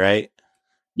weekend, right?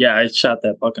 Yeah, I shot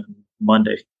that buck on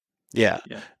Monday. Yeah.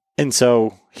 And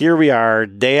so here we are,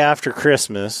 day after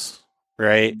Christmas,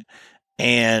 right?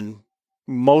 And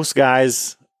most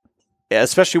guys,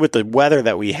 especially with the weather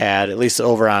that we had, at least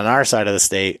over on our side of the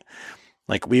state,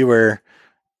 we were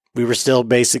still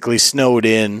basically snowed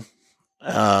in,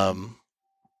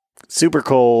 super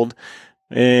cold.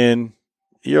 And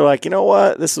you're like, you know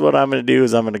what? This is what I'm going to do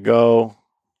is I'm going to go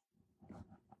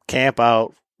camp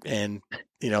out. And,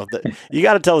 you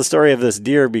got to tell the story of this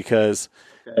deer because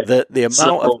the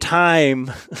amount of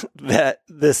time that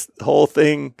this whole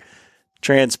thing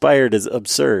transpired is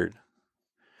absurd.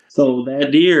 So that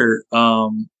deer,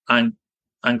 on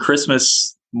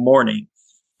Christmas morning,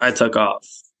 I took off.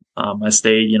 I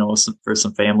stayed, for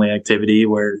some family activity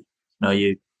where,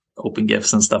 you open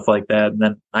gifts and stuff like that. And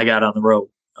then I got on the road.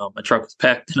 My truck was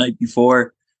packed the night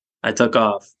before. I took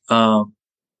off. And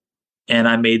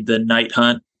I made the night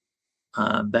hunt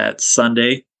that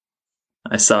Sunday.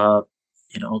 I saw,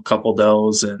 a couple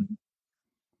does, and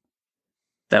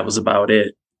that was about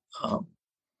it.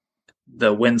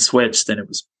 The wind switched and it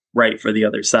was right for the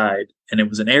other side. And it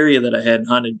was an area that I hadn't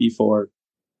hunted before.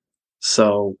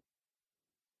 So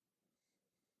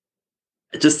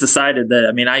I just decided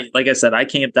that, like I said, I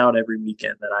camped out every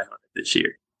weekend that I hunted this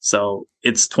year. So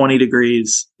it's 20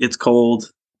 degrees, it's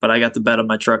cold, but I got the bed of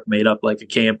my truck made up like a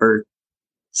camper.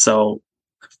 So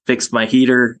I fixed my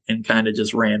heater and kind of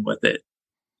just ran with it.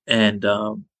 And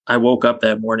I woke up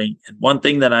that morning, and one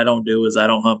thing that I don't do is I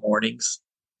don't hunt mornings.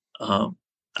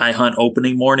 I hunt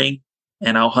opening morning,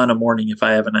 and I'll hunt a morning if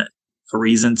I have a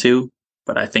reason to,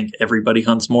 but I think everybody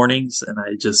hunts mornings. And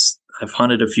I've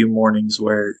hunted a few mornings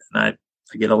where, and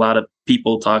I get a lot of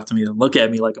people talk to me and look at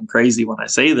me like I'm crazy when I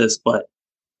say this, but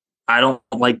I don't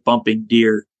like bumping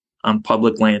deer on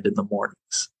public land in the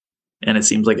mornings. And it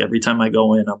seems like every time I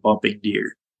go in, I'm bumping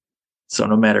deer. So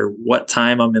no matter what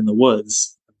time I'm in the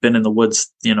woods, I've been in the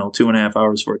woods, 2.5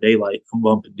 hours before daylight, I'm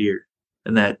bumping deer.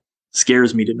 And that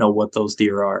scares me to know what those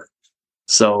deer are.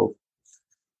 So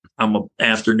I'm an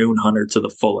afternoon hunter to the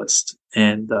fullest.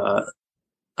 And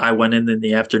I went in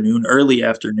the afternoon, early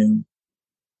afternoon,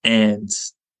 and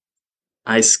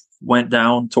I went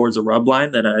down towards a rub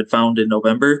line that I had found in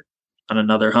November on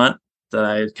another hunt that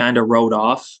I kind of wrote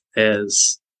off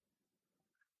as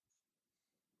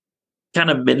kind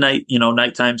of midnight,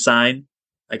 nighttime sign.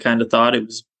 I kind of thought it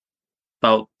was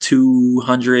about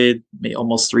 200,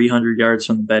 almost 300 yards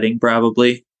from the bedding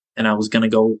probably. And I was going to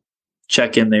go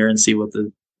check in there and see what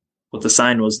the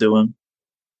sign was doing.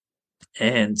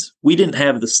 And we didn't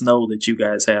have the snow that you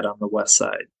guys had on the west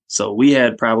side. So we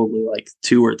had probably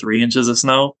 2 or 3 inches of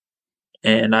snow.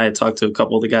 And I had talked to a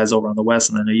couple of the guys over on the west,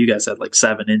 and I know you guys had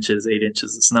 7 inches, 8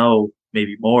 inches of snow,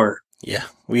 maybe more. Yeah.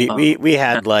 We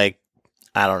had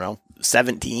I don't know,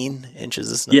 17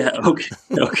 inches of snow. Yeah. Okay.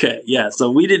 Okay. Yeah. So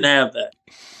we didn't have that.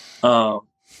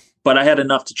 But I had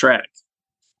enough to track.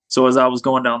 So as I was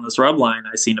going down this rub line,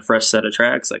 I seen a fresh set of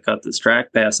tracks. I cut this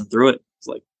track passing through it. It's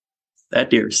like, that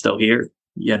deer is still here,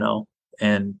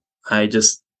 and I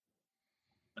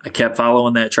kept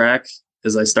following that track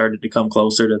as I started to come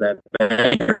closer to that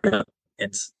bed.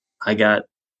 And I got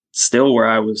still where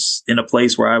I was in a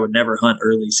place where I would never hunt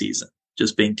early season,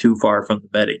 just being too far from the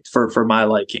bedding for my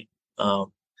liking.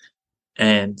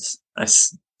 And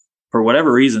for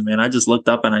whatever reason, man, I just looked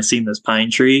up and I seen this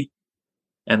pine tree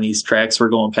and these tracks were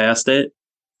going past it.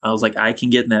 I was like, I can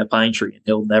get in that pine tree and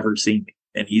he'll never see me.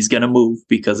 And he's going to move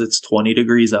because it's 20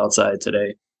 degrees outside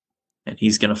today. And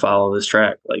he's going to follow this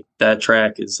track. Like, that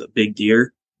track is a big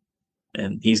deer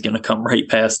and he's going to come right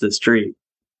past this tree.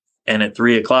 And at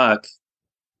 3:00,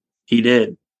 he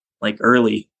did, like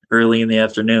early in the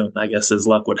afternoon. I guess his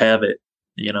luck would have it.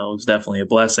 It was definitely a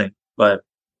blessing. But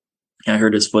I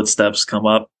heard his footsteps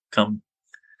come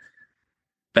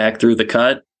back through the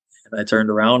cut. And I turned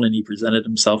around and he presented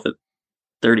himself at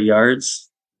 30 yards,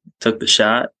 took the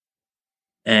shot.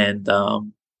 And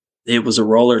it was a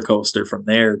roller coaster from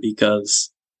there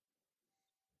because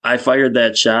I fired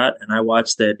that shot and I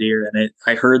watched that deer and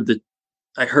I heard the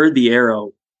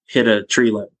arrow hit a tree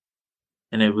limb.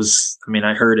 And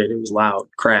I heard it. It was loud,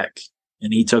 crack.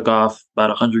 And he took off about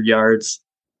 100 yards.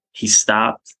 He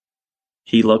stopped.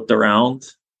 He looked around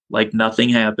like nothing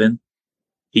happened.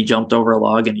 He jumped over a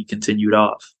log and he continued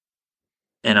off.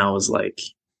 And I was like,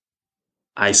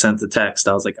 I sent the text.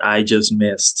 I was like, I just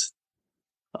missed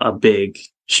a big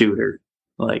shooter.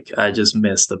 Like, I just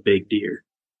missed a big deer.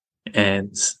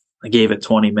 And I gave it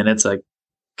 20 minutes. I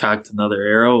cocked another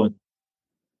arrow and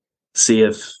see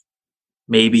if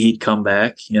maybe he'd come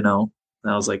back, And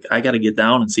I was like, I got to get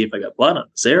down and see if I got blood on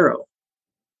this arrow.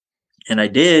 And I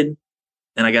did.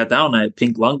 And I got down and I had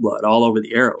pink lung blood all over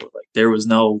the arrow. Like, there was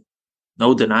no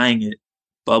denying it.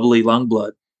 Bubbly lung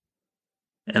blood.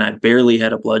 And I barely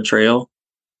had a blood trail.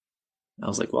 I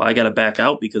was like, well, I got to back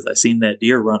out because I seen that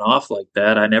deer run off like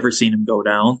that. I never seen him go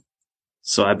down.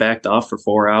 So I backed off for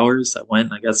 4 hours. I went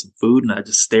and I got some food and I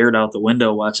just stared out the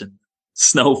window watching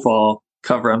snowfall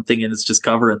cover. I'm thinking it's just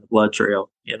covering the blood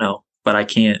trail, but I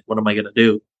can't. What am I going to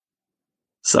do?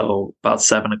 So about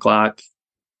 7:00,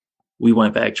 we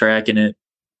went back tracking it.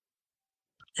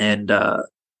 And,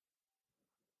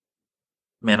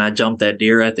 man, I jumped that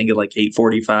deer, I think at like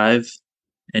 8:45.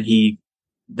 And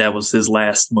that was his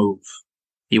last move.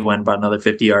 He went about another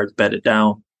 50 yards, bedded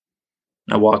down.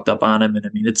 I walked up on him, and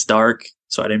it's dark,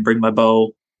 so I didn't bring my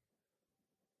bow.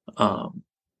 I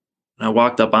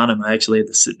walked up on him. I actually had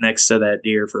to sit next to that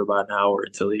deer for about an hour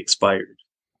until he expired.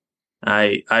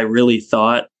 I really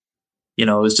thought, it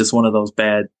was just one of those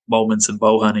bad moments in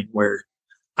bow hunting where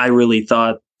I really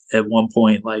thought at one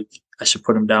point, like, I should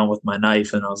put him down with my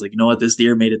knife. And I was like, you know what? This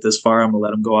deer made it this far. I'm going to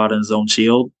let him go out on his own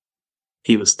shield.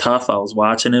 He was tough. I was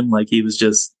watching him like he was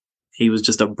just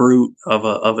a brute of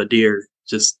a deer,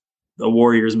 just a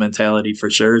warrior's mentality for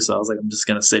sure. So I was like, I'm just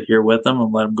going to sit here with him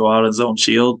and let him go out on his own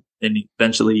shield. And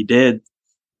eventually he did.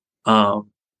 I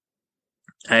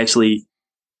actually,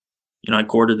 I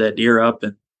quartered that deer up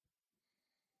and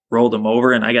rolled him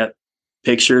over, and I got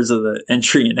pictures of the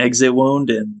entry and exit wound.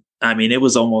 And it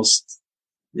was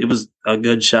a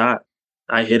good shot.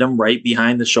 I hit him right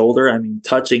behind the shoulder.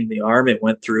 Touching the arm, it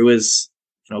went through his,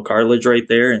 cartilage right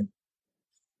there, and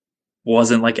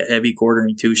wasn't like a heavy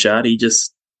quartering 2 shot. He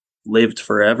just lived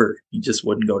forever. He just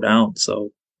wouldn't go down.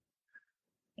 So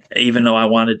even though I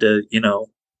wanted to,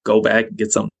 go back and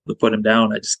get something to put him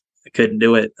down, I couldn't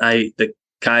do it.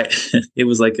 It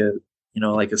was like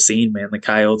a scene, man. The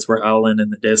coyotes were howling in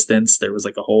the distance. There was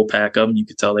like a whole pack of them. You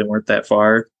could tell they weren't that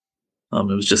far.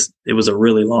 It was a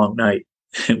really long night.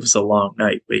 It was a long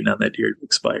night waiting on that deer to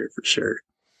expire for sure.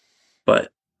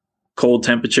 But cold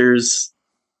temperatures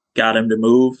got him to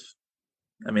move.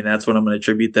 That's what I'm going to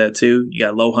attribute that to. You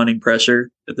got low hunting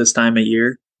pressure at this time of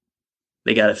year.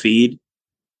 They got to feed.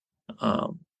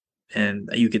 And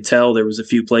you could tell there was a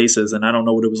few places, and I don't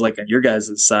know what it was like on your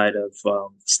guys' side of the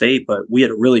state, but we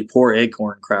had a really poor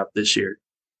acorn crop this year.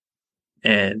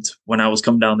 And when I was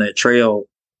coming down that trail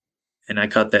and I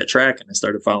cut that track and I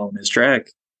started following his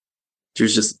track,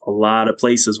 there's just a lot of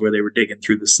places where they were digging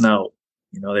through the snow.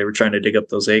 They were trying to dig up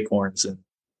those acorns, and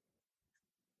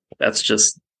that's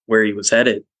just where he was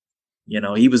headed.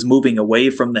 He was moving away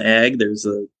from the ag. There's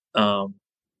a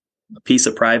piece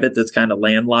of private that's kind of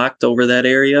landlocked over that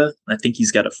area. I think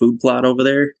he's got a food plot over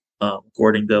there,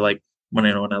 according to like when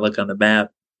I look on the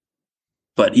map.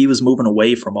 But he was moving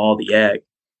away from all the ag,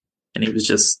 and he was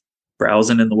just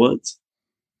browsing in the woods.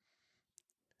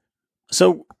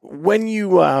 So when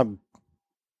you are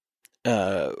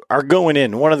going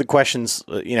in, one of the questions,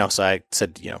 so I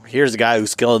said, here's the guy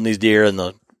who's killing these deer in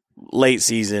the late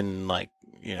season, like,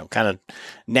 kind of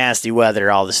nasty weather,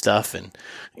 all this stuff. And,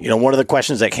 one of the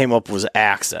questions that came up was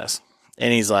access.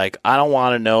 And he's like, I don't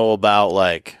want to know about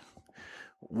like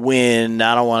wind.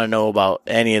 I don't want to know about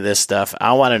any of this stuff.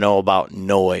 I want to know about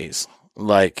noise,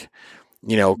 like,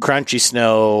 crunchy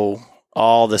snow,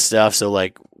 all the stuff. So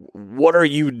like, what are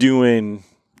you doing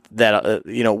that,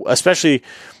 especially,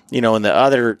 in the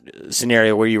other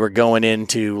scenario where you were going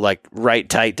into like right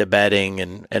tight to bedding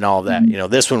and all that,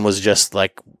 this one was just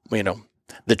like,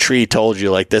 the tree told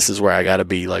you like, this is where I got to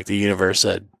be. Like the universe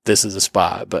said, this is a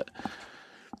spot. But,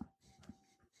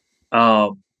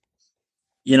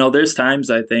 there's times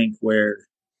I think where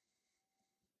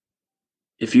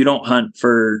if you don't hunt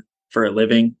for a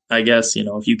living, I guess,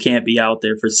 if you can't be out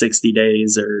there for 60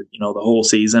 days or, the whole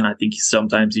season, I think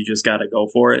sometimes you just got to go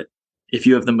for it. If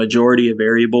you have the majority of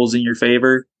variables in your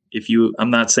favor, I'm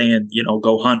not saying,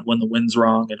 go hunt when the wind's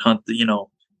wrong and hunt,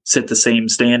 sit the same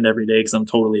stand every day, because I'm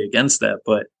totally against that.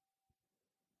 But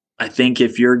I think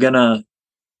if you're going to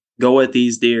go at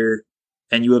these deer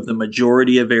and you have the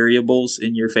majority of variables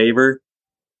in your favor,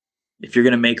 if you're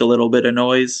going to make a little bit of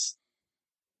noise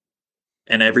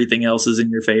and everything else is in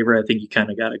your favor, I think you kind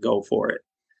of got to go for it.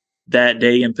 That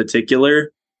day in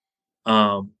particular,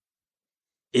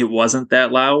 it wasn't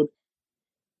that loud.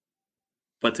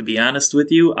 But to be honest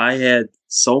with you, I had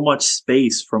so much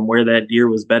space from where that deer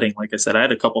was bedding. Like I said, I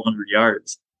had a couple 100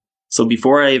 yards. So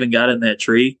before I even got in that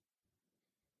tree,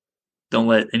 don't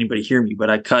let anybody hear me, but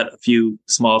I cut a few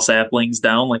small saplings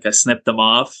down. Like I snipped them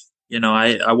off.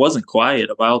 I wasn't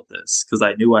quiet about this because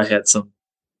I knew I had some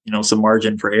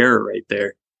margin for error right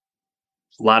there.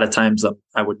 A lot of times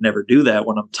I would never do that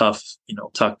when I'm tough,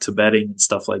 tucked to bedding and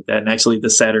stuff like that. And actually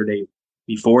the Saturday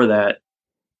before that,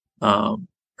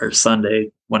 or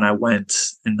Sunday, when I went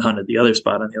and hunted the other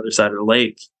spot on the other side of the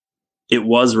lake, it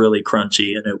was really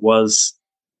crunchy and it was,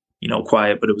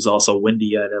 quiet, but it was also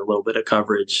windy. I had a little bit of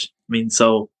coverage. I mean,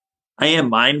 so I am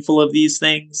mindful of these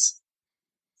things,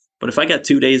 but if I got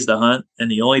 2 days to hunt and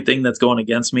the only thing that's going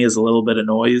against me is a little bit of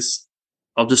noise,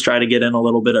 I'll just try to get in a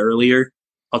little bit earlier.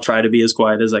 I'll try to be as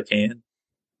quiet as I can.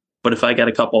 But if I got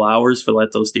a couple hours to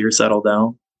let those deer settle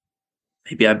down,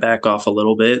 maybe I back off a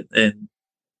little bit and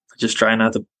just try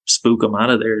not to spook them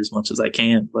out of there as much as I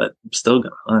can, but I'm still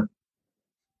going to hunt.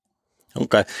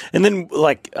 Okay. And then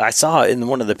like I saw in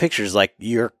one of the pictures, like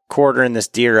you're quartering this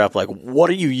deer up, like what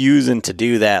are you using to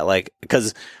do that? Like,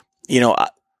 because, it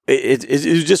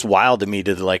was just wild to me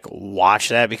to like watch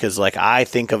that, because like I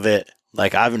think of it,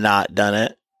 like I've not done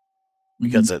it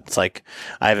because it's like,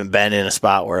 I haven't been in a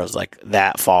spot where it was like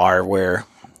that far where,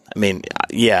 I mean,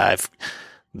 yeah,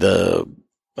 not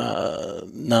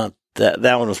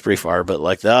that one was pretty far, but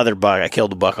like the other buck, I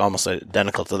killed a buck almost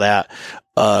identical to that.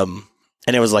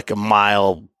 And it was like a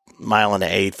mile and an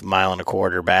eighth, mile and a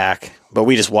quarter back, but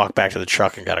we just walked back to the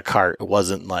truck and got a cart. It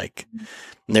wasn't like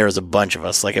there was a bunch of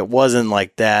us. Like it wasn't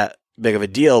like that big of a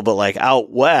deal, but like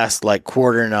out west, like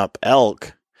quartering up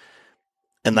elk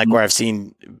and like where I've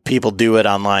seen people do it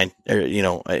online or,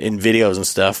 in videos and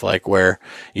stuff, like where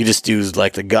you just do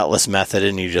like the gutless method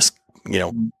and you just,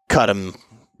 cut them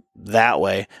that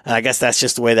way. And I guess that's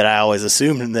just the way that I always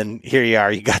assumed. And then here you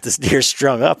are, you got this deer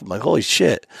strung up. I'm like, holy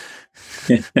shit.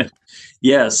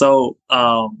 Yeah. So,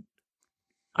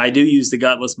 I do use the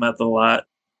gutless method a lot.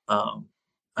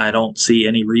 I don't see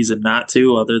any reason not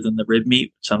to, other than the rib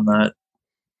meat, which I'm not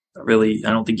really,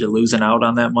 I don't think you're losing out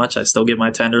on that much. I still get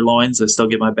my tenderloins. I still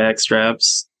get my back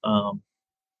straps.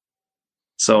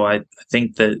 So I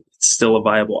think that it's still a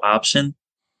viable option.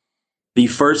 The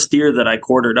first deer that I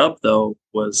quartered up, though,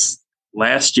 was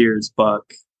last year's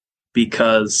buck,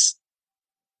 because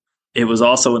it was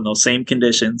also in those same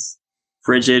conditions,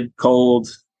 frigid, cold,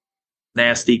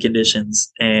 nasty conditions.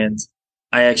 And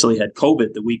I actually had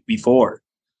COVID the week before.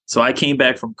 So I came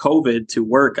back from COVID to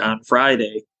work on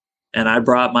Friday, and I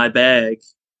brought my bag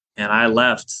and I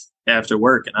left after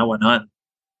work and I went hunting.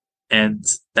 And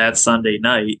that Sunday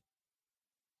night,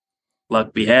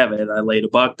 luck be have it, I laid a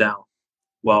buck down.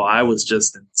 Well, I was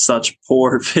just in such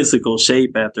poor physical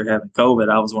shape after having COVID.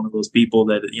 I was one of those people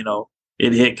that,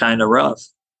 it hit kind of rough.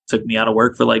 Took me out of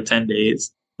work for like 10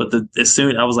 days. But as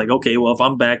soon I was like, okay, well, if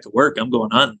I'm back to work, I'm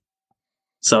going hunting.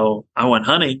 So I went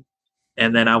hunting,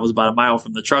 and then I was about a mile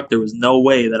from the truck. There was no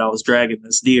way that I was dragging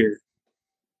this deer,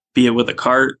 be it with a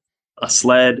cart, a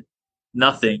sled,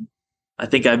 nothing. I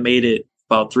think I made it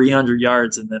about 300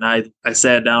 yards, and then I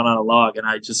sat down on a log, and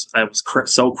I was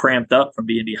so cramped up from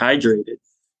being dehydrated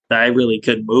that I really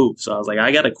couldn't move. So I was like,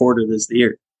 I got to quarter this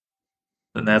deer.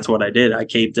 And that's what I did. I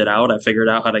caped it out. I figured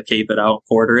out how to cape it out,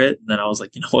 quarter it. And then I was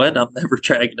like, you know what? I'm never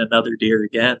dragging another deer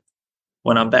again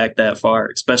when I'm back that far,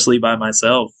 especially by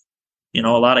myself. A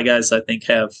lot of guys I think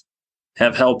have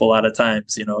help a lot of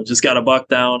times, just got a buck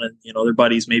down and, their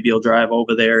buddies maybe will drive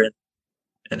over there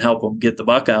and help them get the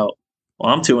buck out.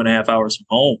 Well, I'm 2.5 hours from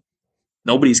home.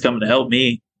 Nobody's coming to help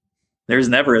me. There's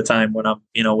never a time when I'm,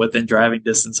 within driving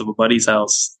distance of a buddy's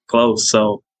house close.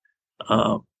 So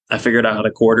I figured out how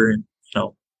to quarter and,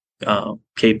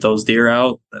 cape those deer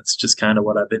out. That's just kind of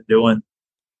what I've been doing.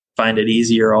 Find it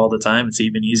easier all the time. It's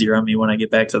even easier on me when I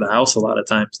get back to the house a lot of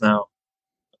times now.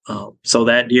 So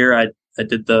that deer, I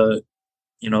did the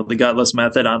gutless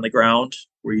method on the ground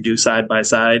where you do side by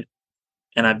side.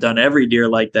 And I've done every deer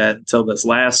like that until this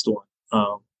last one.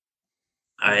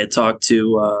 I had talked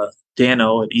to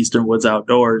Dano at Eastern Woods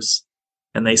Outdoors,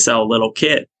 and they sell a little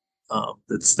kit.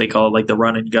 They call it like the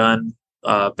run and gun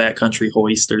backcountry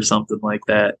hoist or something like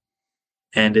that.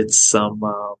 And it's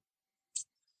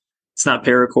it's not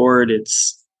paracord.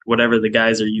 It's whatever the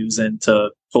guys are using to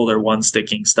pull their one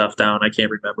sticking stuff down. I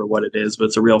can't remember what it is, but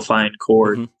it's a real fine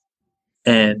cord. Mm-hmm.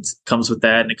 And comes with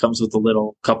that, and it comes with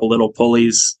a couple little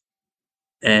pulleys.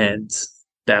 And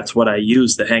that's what I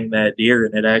used to hang that deer.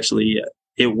 And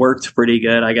it worked pretty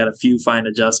good. I got a few fine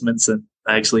adjustments, and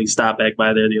I actually stopped back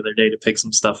by there the other day to pick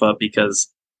some stuff up because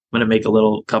I'm going to make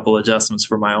a couple adjustments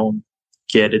for my own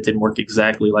kit. It didn't work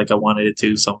exactly like I wanted it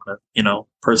to. So I'm going to,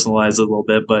 personalize it a little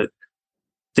bit, but I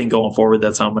think going forward,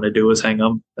 that's how I'm going to do is hang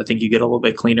them. I think you get a little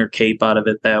bit cleaner cape out of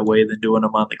it that way than doing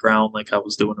them on the ground like I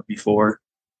was doing them before.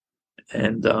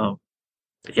 And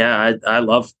I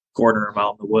love quartering them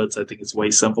out in the woods. I think it's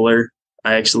way simpler.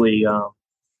 I actually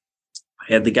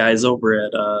had the guys over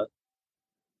at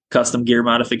Custom Gear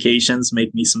Modifications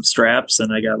make me some straps,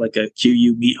 and I got like a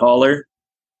QU meat hauler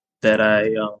that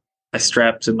I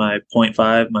strapped to my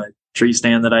 .5, my tree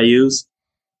stand that I use,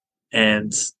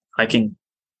 and I can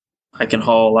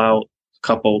haul out a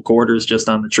couple quarters just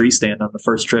on the tree stand on the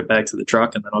first trip back to the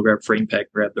truck, and then I'll grab frame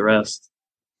pack, grab the rest.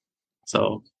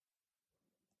 So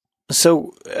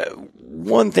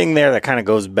one thing there that kind of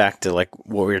goes back to like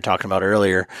what we were talking about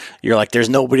earlier, you're like, there's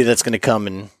nobody that's going to come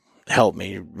and help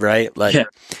me, right? Like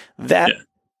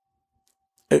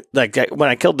like when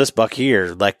I killed this buck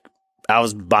here, like I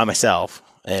was by myself,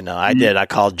 and I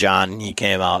called John, and he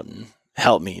came out and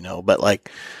helped me, but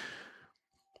like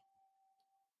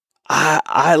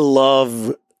I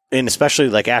love, and especially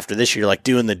like after this year, like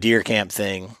doing the deer camp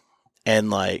thing and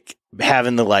like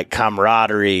having the like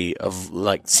camaraderie of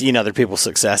like seeing other people's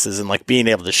successes and like being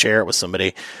able to share it with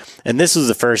somebody. And this was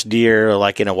the first deer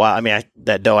like in a while. I mean,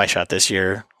 that doe I shot this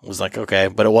year was like, okay,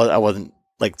 but I wasn't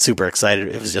like super excited.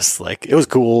 It was just like, it was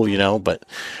cool, but,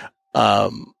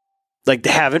 like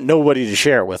having nobody to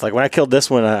share it with. Like when I killed this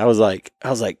one, I was like,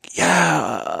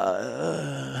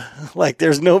 yeah, like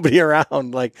there's nobody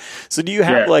around. Like, so do you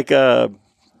have like I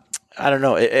don't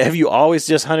know, have you always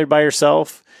just hunted by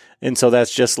yourself? And so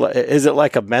that's just like, is it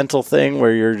like a mental thing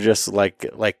where you're just like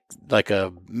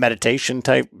a meditation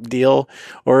type deal?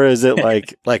 Or is it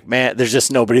like, man, there's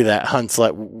just nobody that hunts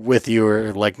like with you,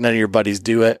 or like none of your buddies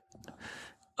do it?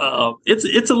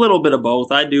 It's a little bit of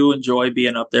both. I do enjoy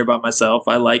being up there by myself.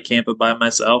 I like camping by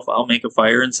myself. I'll make a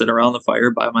fire and sit around the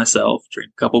fire by myself, drink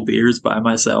a couple beers by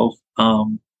myself.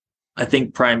 I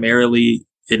think primarily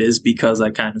it is because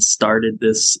I kind of started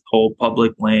this whole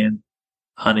public land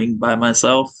hunting by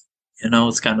myself.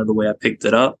 It's kind of the way I picked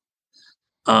it up.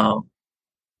 But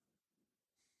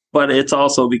it's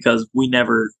also because we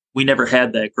never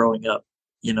had that growing up,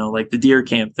 like the deer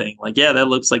camp thing. Like, yeah, that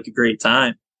looks like a great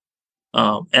time.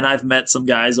 And I've met some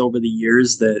guys over the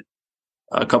years that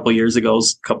a couple years ago, a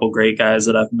couple great guys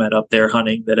that I've met up there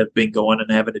hunting that have been going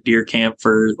and having a deer camp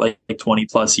for like 20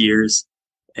 plus years.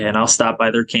 And I'll stop by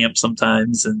their camp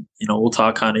sometimes and, we'll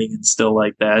talk hunting and still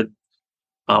like that.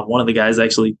 One of the guys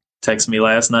actually texted me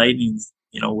last night and he's,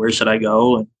 where should I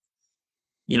go? And,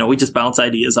 we just bounce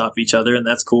ideas off each other, and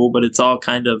that's cool, but it's all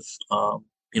kind of,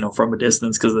 from a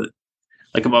distance because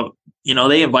like about,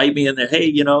 they invite me in there.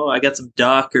 Hey, I got some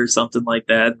duck or something like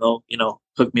that. And they'll,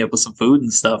 hook me up with some food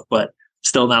and stuff, but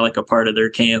still not like a part of their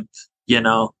camp.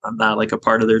 I'm not like a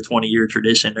part of their 20-year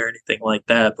tradition or anything like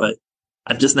that, but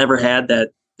I've just never had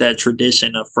that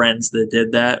tradition of friends that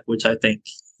did that, which I think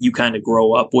you kind of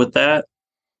grow up with that.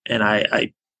 And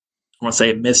I want to say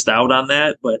I missed out on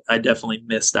that, but I definitely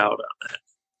missed out on that,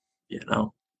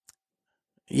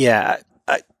 Yeah.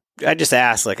 I just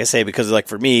asked, like I say, because like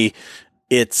for me,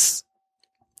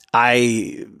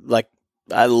 I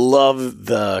love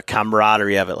the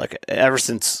camaraderie of it. Like ever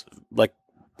since like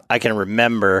I can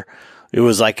remember, it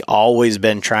was like always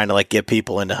been trying to like get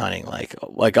people into hunting.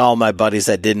 Like all my buddies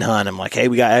that didn't hunt, I'm like, hey,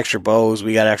 we got extra bows,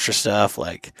 we got extra stuff,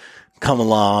 like come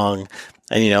along.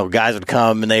 And, you know, guys would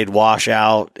come and they'd wash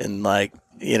out and like,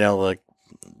 you know, like,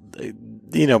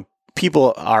 you know,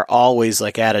 people are always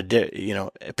like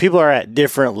people are at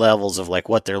different levels of like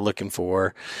what they're looking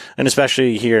for. And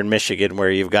especially here in Michigan where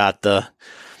you've got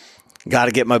got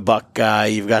to get my buck guy.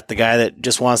 You've got the guy that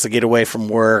just wants to get away from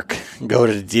work, go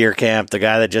to the deer camp, the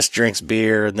guy that just drinks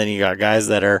beer. And then you got guys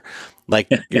that are like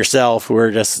yourself who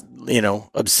are just, you know,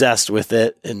 obsessed with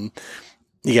it. And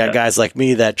you got guys like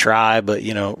me that try, but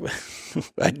you know,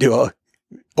 I do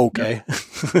okay.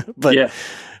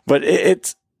 But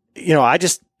it's, you know, I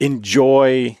just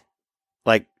enjoy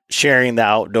like sharing the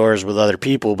outdoors with other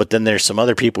people. But then there's some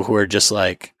other people who are just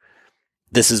like,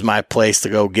 this is my place to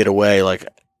go get away. Like,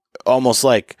 almost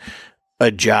like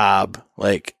a job.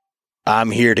 Like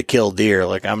I'm here to kill deer.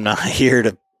 Like I'm not here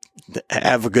to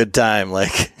have a good time.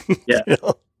 Like, yeah. You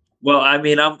know? Well, I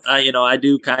mean, I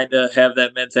do kind of have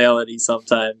that mentality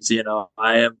sometimes, you know,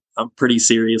 I'm pretty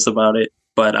serious about it,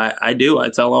 but I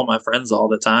tell all my friends all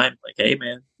the time, like, hey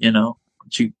man, you know, why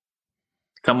don't you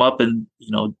come up and,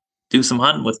 you know, do some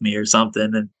hunting with me or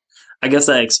something. And I guess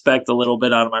I expect a little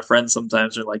bit out of my friends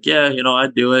sometimes. They're like, yeah, you know,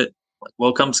 I'd do it. Like,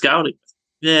 well, come scouting.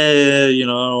 Yeah, you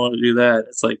know, I don't want to do that.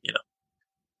 It's like, you know,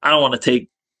 I don't want to take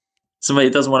somebody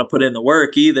that doesn't want to put in the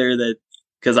work either, that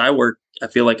because I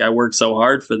feel like I work so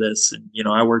hard for this, and, you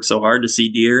know, I work so hard to see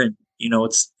deer, and, you know,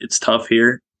 it's tough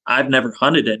here. I've never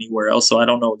hunted anywhere else, so I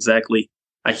don't know exactly.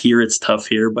 I hear it's tough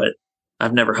here, but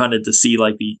I've never hunted to see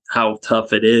like how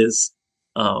tough it is.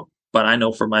 But I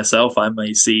know for myself, I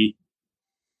may see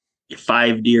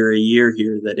 5 deer a year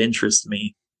here that interest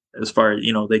me. As far as,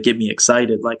 you know, they get me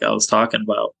excited, like I was talking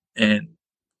about, and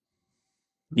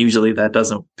usually that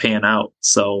doesn't pan out.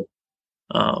 So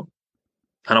I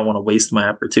don't want to waste my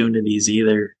opportunities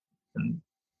either, and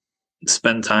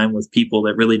spend time with people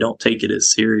that really don't take it as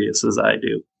serious as I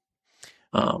do.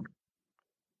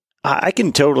 I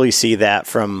can totally see that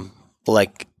from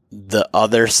like the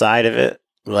other side of it.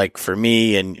 Like for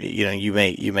me, and you know, you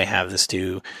may have this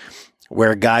too,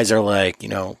 where guys are like, you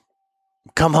know,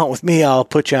 come hunt with me, I'll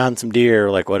put you on some deer,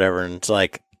 or like whatever. And it's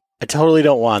like, I totally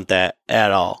don't want that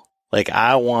at all. Like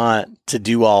I want to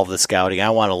do all the scouting. I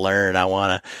want to learn. I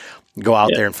want to go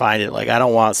out there and find it. Like, I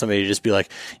don't want somebody to just be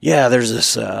like, yeah, there's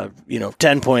this,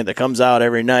 10 point that comes out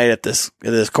every night at this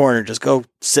corner. Just go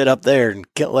sit up there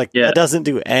and kill. Like, that doesn't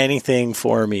do anything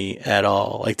for me at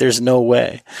all. Like, there's no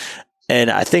way. And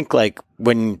I think like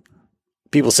when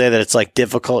people say that it's like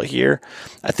difficult here,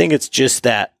 I think it's just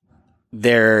that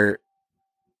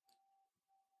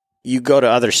you go to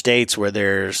other states where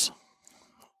there's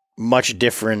much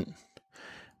different,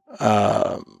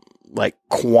 like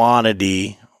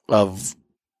quantity of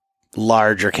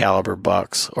larger caliber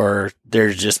bucks, or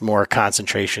there's just more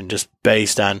concentration just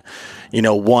based on,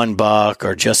 one buck,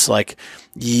 or just like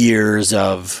years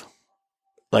of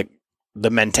like the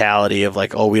mentality of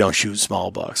like, oh, we don't shoot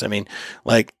small bucks. I mean,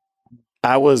 like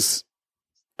I was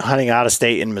hunting out of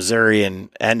state in Missouri and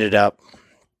ended up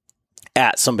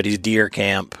at somebody's deer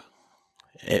camp.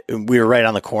 We were right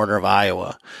on the corner of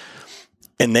Iowa,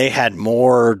 and they had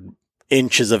more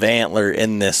inches of antler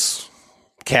in this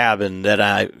cabin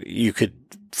that you could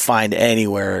find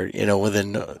anywhere,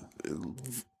 within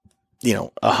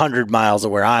 100 miles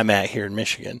of where I'm at here in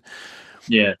Michigan.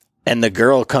 Yeah. And the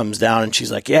girl comes down and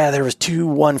she's like, yeah, there was 2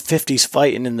 150s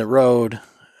fighting in the road,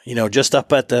 just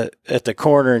up at the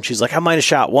corner. And she's like, I might have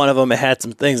shot one of them. It had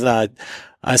some things. And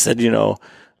I said,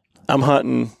 I'm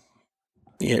hunting,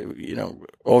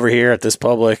 over here at this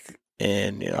public,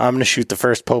 and I'm going to shoot the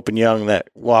first Pope and Young that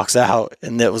walks out.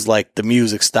 And it was like the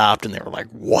music stopped, and they were like,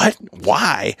 what?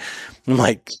 Why? I'm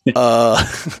like,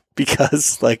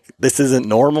 because like this isn't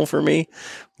normal for me.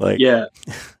 Like, yeah.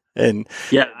 And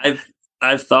yeah,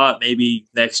 I've thought maybe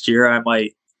next year I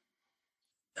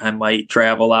might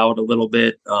travel out a little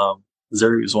bit.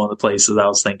 Missouri was one of the places I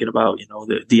was thinking about.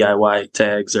 The DIY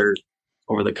tags or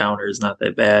over the counter is not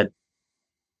that bad,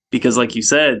 because like you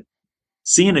said,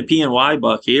 seeing a PNY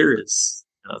buck here is,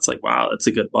 it's like, wow, that's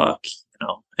a good buck,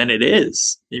 and it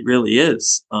is. It really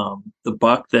is. The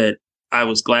buck that I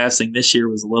was glassing this year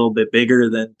was a little bit bigger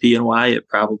than PNY.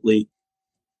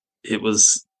 It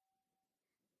was.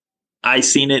 I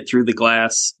seen it through the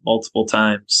glass multiple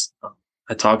times.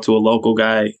 I talked to a local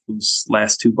guy whose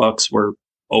last 2 bucks were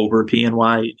over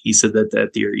PNY. He said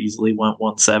that deer easily went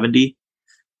 170.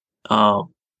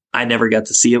 I never got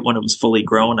to see it when it was fully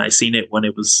grown. I seen it when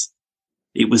it was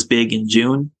big in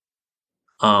June.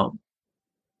 But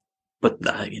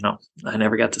I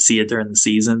never got to see it during the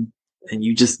season. and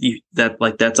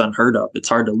that's unheard of. It's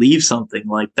hard to leave something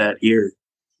like that here.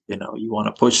 You want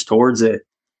to push towards it.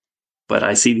 But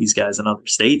I see these guys in other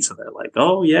states and they're like,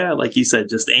 oh yeah, like you said,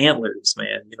 just antlers,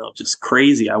 man, just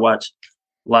crazy. I watch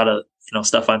a lot of,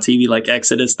 stuff on TV, like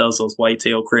Exodus does those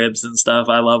whitetail cribs and stuff.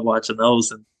 I love watching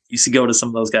those. And you see, go to some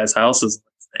of those guys' houses.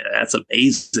 That's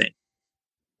amazing.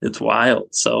 It's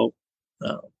wild. So,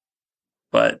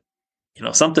 but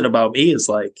something about me is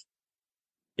like,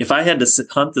 if I had to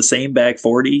hunt the same back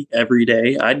 40 every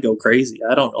day, I'd go crazy.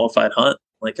 I don't know if I'd hunt.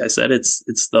 Like I said, it's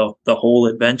the whole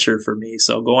adventure for me.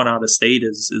 So going out of state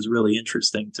is really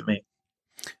interesting to me.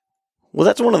 Well,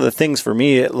 that's one of the things for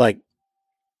me. Like,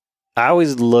 I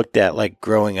always looked at like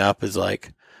growing up as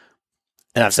like,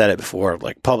 and I've said it before,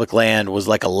 like public land was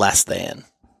like a less than.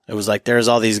 It was like there's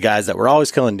all these guys that were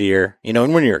always killing deer,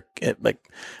 and when you're like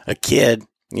a kid,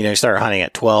 you start hunting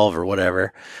at 12 or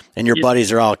whatever, and your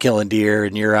buddies are all killing deer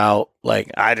and you're out.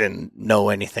 Like, I didn't know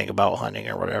anything about hunting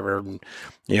or whatever. And,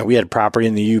 we had property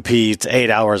in the UP. It's 8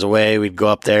 hours away. We'd go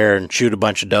up there and shoot a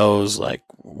bunch of does, like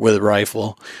with a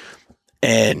rifle.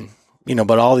 And,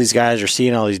 but all these guys are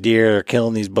seeing all these deer, they're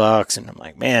killing these bucks. And I'm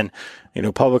like, man,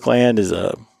 public land is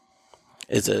a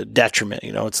detriment.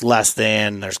 It's less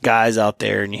than. There's guys out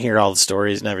there and you hear all the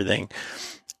stories and everything.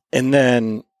 And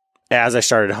then as I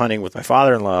started hunting with my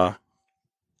father-in-law,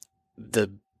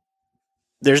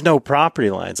 there's no property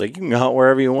lines. Like, you can hunt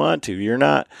wherever you want to. You're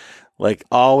not like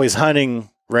always hunting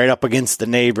right up against the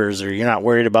neighbors, or you're not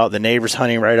worried about the neighbors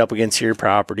hunting right up against your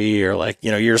property, or like,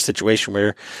 your situation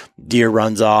where deer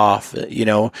runs off,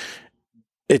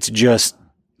 it's just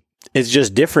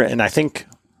different. And I think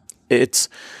it's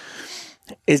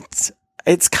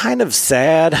kind of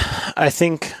sad. I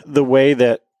think the way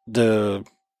that the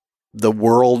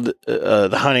world,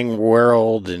 the hunting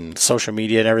world and social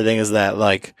media and everything is that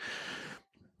like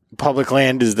public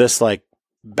land is this like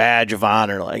badge of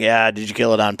honor. Like, yeah, did you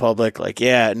kill it on public? Like,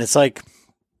 yeah. And it's like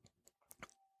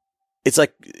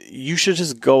you should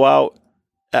just go out.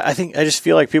 I just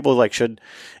feel like people like should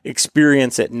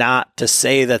experience it, not to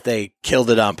say that they killed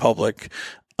it on public,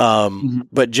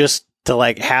 but just to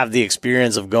like have the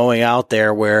experience of going out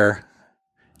there where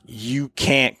you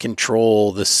can't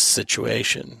control the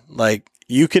situation. Like,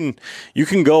 you can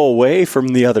go away from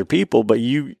the other people, but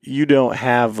you don't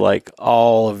have like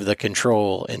all of the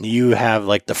control, and you have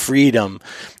like the freedom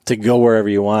to go wherever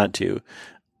you want to,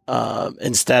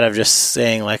 instead of just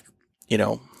saying like,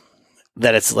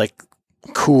 that it's like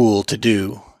cool to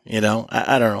do, I don't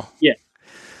know. Yeah.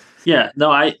 Yeah. No,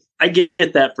 I get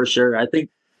that for sure. I think,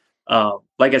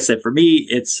 like I said, for me,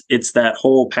 it's that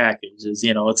whole package is,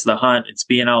 it's the hunt, it's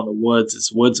being out in the woods,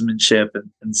 it's woodsmanship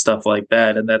and stuff like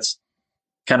that. And that's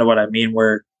kind of what I mean,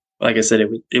 where, like I said, it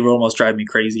would almost drive me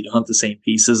crazy to hunt the same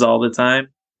pieces all the time.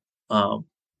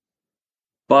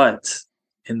 But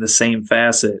in the same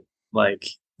facet, like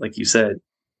you said,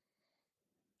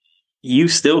 you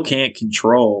still can't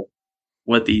control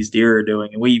what these deer are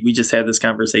doing. And we just had this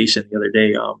conversation the other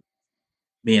day,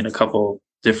 me and a couple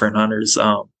different hunters.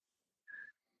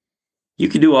 You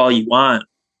can do all you want,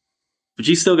 but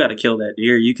you still got to kill that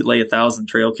deer. You could lay 1,000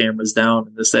 trail cameras down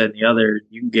and this, that, and the other.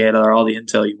 You can gather all the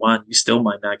intel you want. You still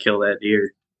might not kill that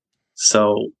deer.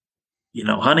 So,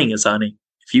 hunting is hunting.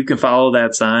 If you can follow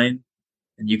that sign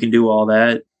and you can do all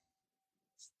that,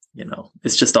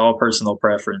 it's just all personal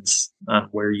preference on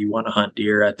where you want to hunt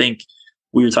deer. I think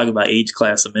we were talking about age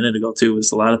class a minute ago too.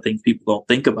 Is a lot of things people don't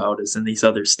think about is in these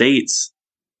other states,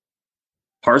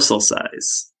 parcel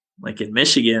size. Like in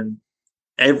Michigan,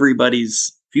 if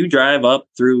you drive up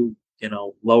through,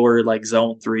 lower like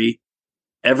zone 3,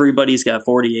 everybody's got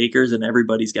 40 acres and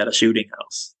everybody's got a shooting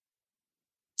house.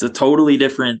 It's a totally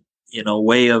different,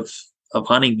 way of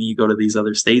hunting. You go to these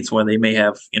other states where they may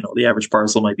have, the average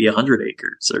parcel might be 100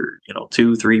 acres or,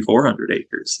 200, 300, 400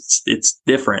 acres. It's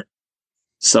different.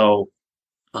 So,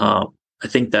 I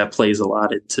think that plays a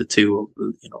lot into too,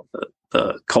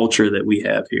 the culture that we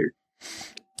have here.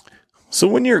 So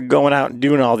when you're going out and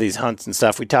doing all these hunts and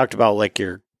stuff, we talked about like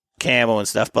your camo and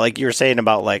stuff, but like you were saying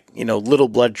about like, little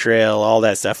blood trail, all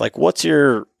that stuff. Like, what's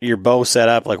your bow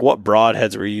setup? Like, what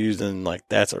broadheads were you using? Like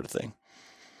that sort of thing.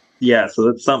 Yeah.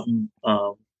 So that's something,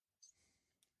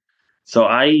 so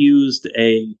I used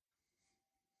I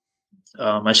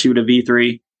shoot a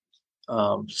V3,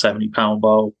 70-pound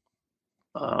bow.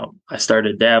 I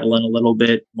started dabbling a little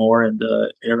bit more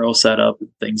into arrow setup and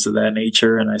things of that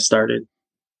nature. And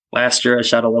last year I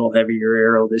shot a little heavier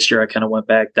arrow. This year I kind of went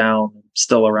back down,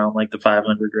 still around like the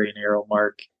 500 grain arrow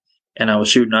mark. And I was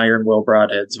shooting iron will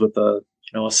broadheads with a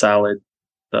solid,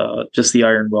 just the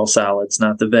iron will solids,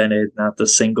 not the vented, not the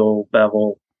single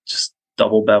bevel, just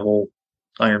double bevel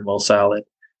iron will solid.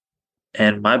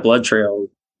 and my blood trail,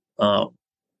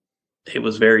 it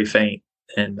was very faint.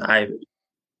 And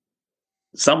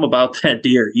something about that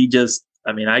deer,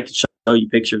 I could show you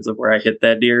pictures of where I hit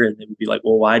that deer, and it would be like,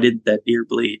 well, why didn't that deer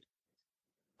bleed?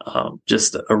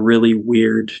 Just a really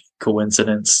weird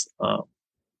coincidence.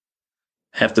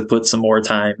 Have to put some more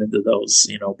time into those,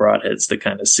 broadheads to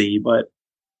kind of see, but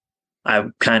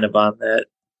I'm kind of on that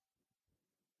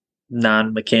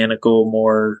non-mechanical,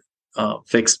 more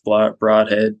fixed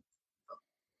broadhead.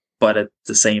 But at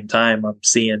the same time, I'm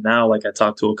seeing now, like I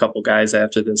talked to a couple guys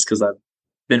after this because I've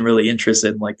been really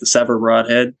interested in like the Sever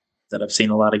broadhead that I've seen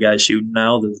a lot of guys shooting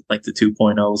now, like the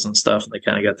 2.0s and stuff, and they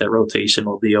kind of got that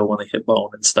rotational deal when they hit bone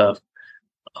and stuff.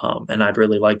 And I'd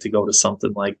really like to go to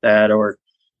something like that, or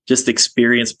just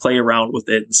play around with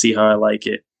it and see how I like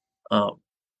it.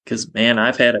 Because man,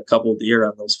 I've had a couple deer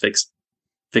on those fixed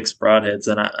broadheads,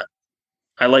 and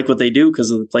I like what they do because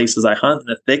of the places I hunt in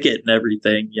the thicket and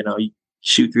everything. You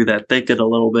shoot through that thicket a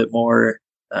little bit more,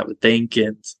 I would think.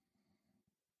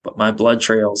 But my blood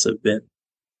trails have been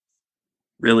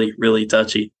really, really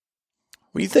touchy.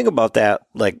 When you think about that,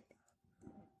 like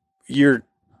your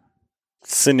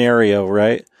scenario,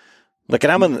 right? Like,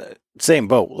 and I'm in the same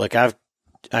boat. Like I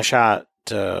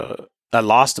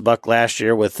lost a buck last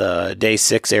year with a day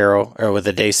 6 arrow, or with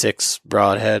a day 6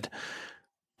 broadhead.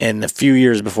 And a few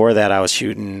years before that, I was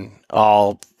shooting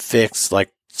all fixed,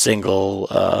 like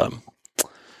single,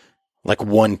 like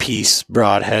one piece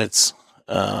broadheads,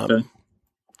 Okay.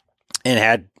 and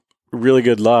had really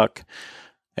good luck.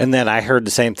 And then I heard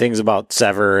the same things about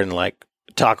Sever, and like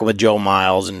talking with Joe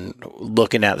Miles and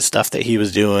looking at the stuff that he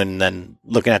was doing, and then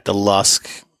looking at the Lusk,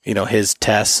 his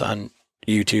tests on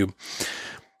YouTube.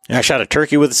 And I shot a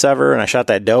turkey with a Sever, and I shot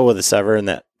that doe with a Sever, and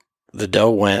the doe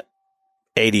went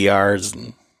 80 yards,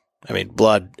 and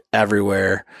blood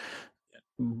everywhere.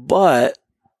 But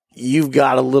you've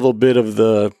got a little bit of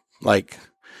the like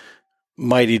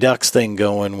Mighty Ducks thing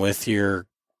going with your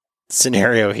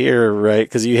scenario here, right?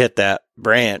 Because you hit that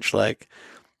branch like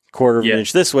quarter of an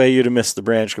inch this way, you'd have missed the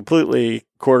branch completely.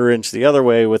 Quarter inch the other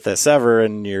way with that Sever,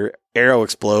 and your arrow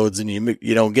explodes, and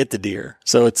you don't get the deer.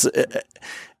 So it's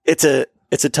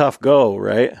a tough go,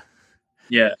 right?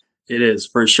 Yeah, it is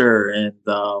for sure. And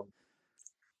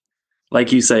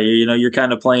like you say, you're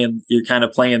kind of playing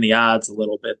the odds a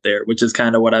little bit there, which is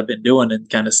kind of what I've been doing, and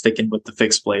kind of sticking with the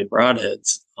fixed blade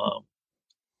broadheads.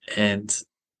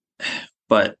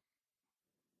 But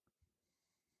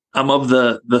I'm of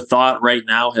the thought right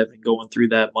now, having going through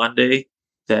that Monday,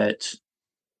 that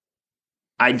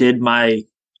I did my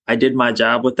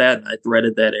job with that, and I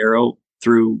threaded that arrow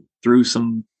through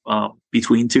some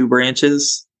between two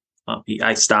branches.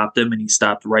 I stopped him, and he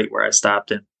stopped right where I stopped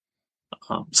him.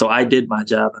 So I did my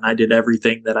job, and I did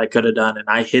everything that I could have done, and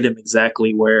I hit him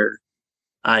exactly where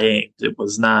I aimed. It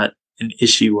was not an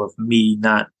issue of me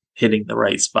not hitting the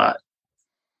right spot.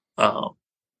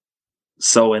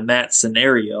 So in that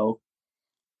scenario,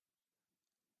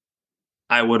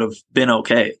 I would have been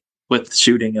okay with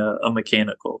shooting a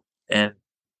mechanical. And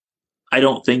I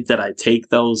don't think that I take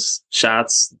those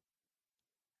shots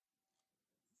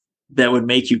that would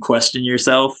make you question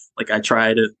yourself. Like I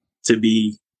try to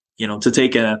be, to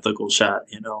take an ethical shot,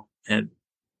 and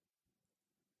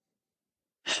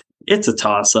it's a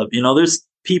toss up. There's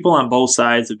people on both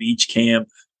sides of each camp.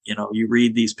 You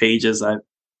read these pages.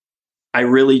 I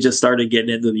really just started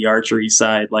getting into the archery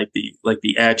side, like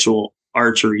the actual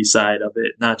archery side of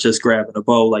it, not just grabbing a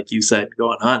bow, like you said,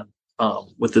 going hunting,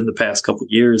 within the past couple of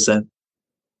years. And,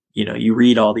 you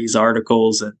read all these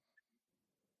articles and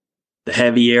the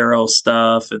heavy arrow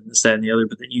stuff and this, that, and the other,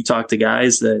 but then you talk to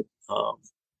guys that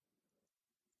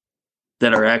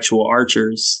are actual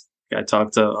archers. I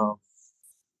talk to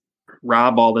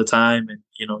Rob all the time, and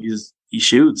he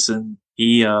shoots, and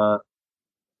he's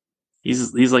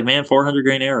like, man, 400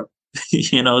 grain arrow,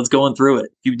 it's going through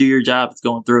it. If you do your job, it's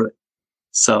going through it.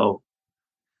 So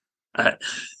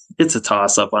it's a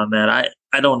toss up on that.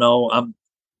 I don't know.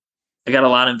 I got a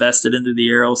lot invested into the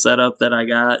arrow setup that I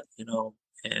got,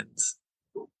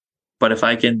 but if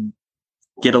I can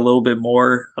get a little bit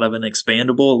more out of an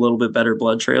expandable, a little bit better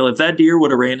blood trail, if that deer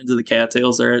would have ran into the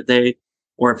cattails there that day,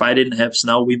 or if I didn't have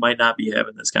snow, we might not be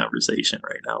having this conversation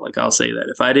right now. Like, I'll say that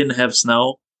if I didn't have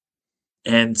snow,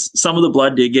 and some of the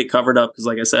blood did get covered up, because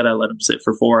like I said, I let him sit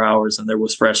for 4 hours, and there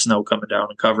was fresh snow coming down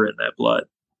and covering that blood.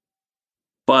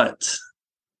 But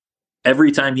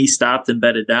every time he stopped and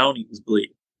bedded down, he was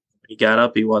bleeding. When he got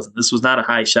up, he wasn't. This was not a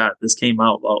high shot. This came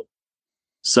out low.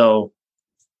 So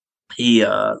he,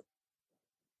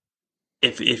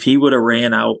 if he would have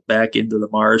ran out back into the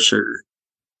marsh, or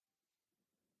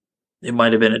it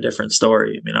might have been a different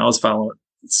story. I was following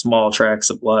small tracks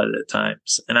of blood at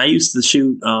times. And I used to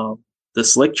shoot the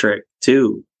slick trick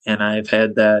too, and I've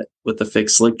had that with the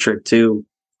fixed slick trick too,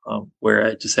 where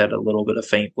I just had a little bit of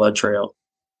faint blood trail.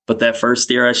 But that first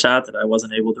deer I shot that I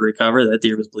wasn't able to recover, that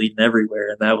deer was bleeding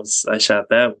everywhere, and I shot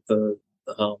that with the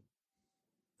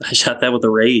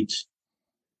rage.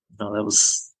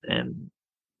 And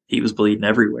he was bleeding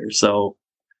everywhere. So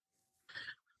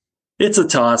it's a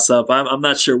toss up. I'm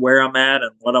not sure where I'm at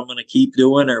and what I'm going to keep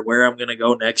doing or where I'm going to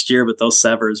go next year, but those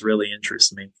severs really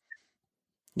interest me.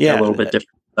 Yeah. A little bit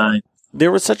different time.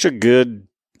 There was such a good,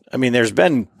 there's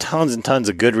been tons and tons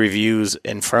of good reviews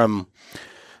and from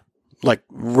like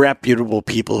reputable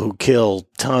people who kill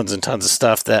tons and tons of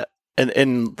stuff that,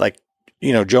 and like,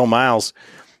 Joe Miles,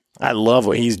 I love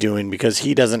what he's doing because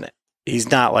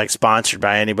he's not like sponsored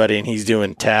by anybody and he's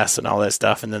doing tests and all that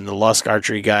stuff. And then the Lusk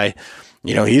archery guy,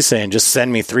 he's saying, just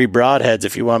send me 3 broadheads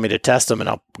if you want me to test them and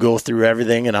I'll go through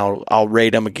everything and I'll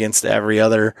rate them against every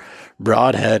other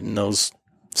broadhead. And those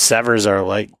severs are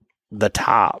like the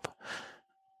top.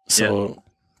 So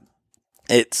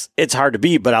it's hard to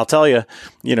beat, but I'll tell you,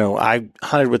 I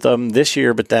hunted with them this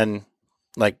year, but then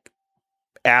like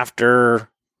after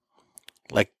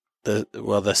like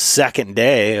the second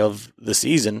day of the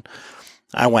season,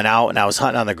 I went out and I was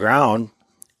hunting on the ground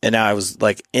and I was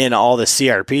like in all the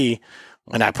CRP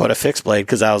and I put a fixed blade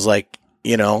because I was like,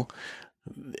 if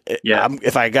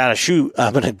I got to shoot,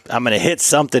 I'm gonna hit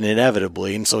something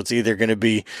inevitably, and so it's either going to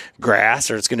be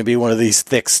grass or it's going to be one of these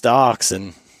thick stalks,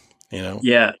 and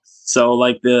Yeah. So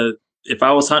like if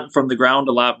I was hunting from the ground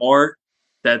a lot more,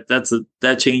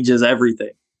 that changes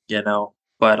everything,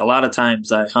 But a lot of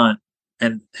times I hunt,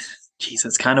 and geez,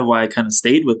 that's kind of why I kind of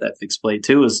stayed with that fixed blade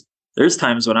too. Is there's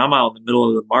times when I'm out in the middle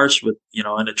of the marsh with in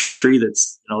a tree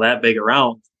that's that big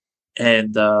around,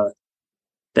 and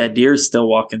that deer is still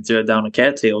walking down a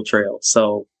cattail trail.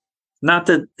 So not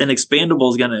that an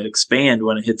expandable is going to expand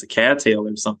when it hits a cattail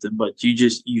or something, but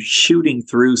you're shooting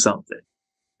through something,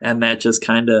 and that just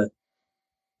kind of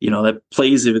that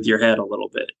plays with your head a little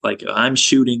bit. Like I'm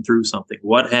shooting through something.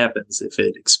 What happens if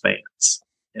it expands?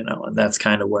 And that's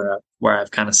kind of where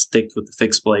I've kind of sticked with the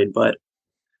fixed blade. But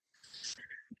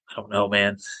I don't know,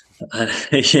 man.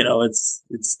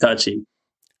 It's touchy.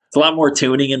 It's a lot more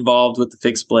tuning involved with the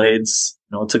fixed blades.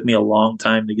 It took me a long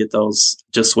time to get those.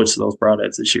 Just switched to those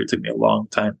broadheads this year. It took me a long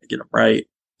time to get them right.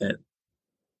 And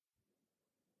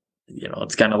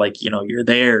it's kind of like you're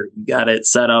there. You got it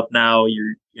set up now.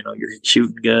 You're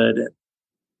shooting good. And it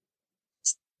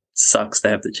sucks to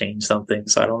have to change something.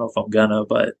 So I don't know if I'm gonna,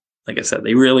 but like I said,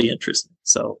 they really interest me.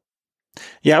 So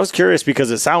yeah, I was curious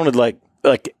because it sounded like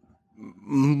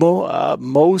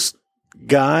most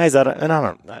guys.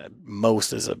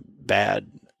 Most is a bad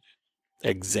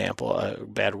example, a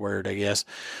bad word, I guess.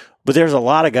 But there's a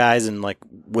lot of guys, and like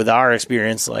with our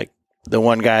experience, like the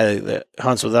one guy that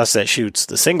hunts with us that shoots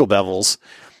the single bevels,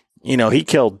 he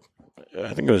killed,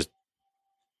 I think it was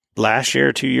last year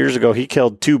or 2 years ago, he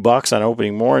killed 2 bucks on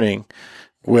opening morning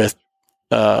with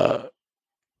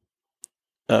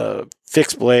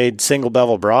fixed blade single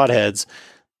bevel broadheads.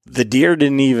 The deer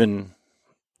didn't even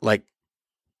like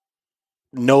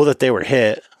know that they were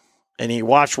hit, and he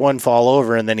watched one fall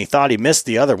over, and then he thought he missed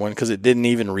the other one because it didn't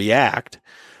even react,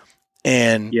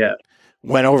 and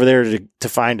went over there to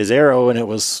find his arrow, and it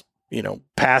was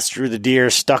passed through the deer,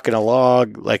 stuck in a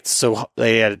log, like so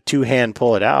they had a 2-hand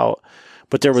pull it out,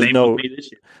 but there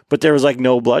was like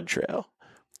no blood trail.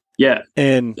 Yeah,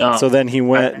 and so then he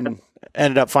went and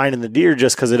ended up finding the deer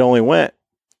just because it only went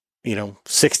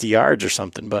 60 yards or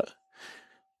something, but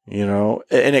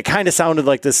and it kind of sounded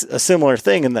like a similar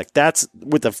thing, and like that's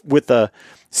with the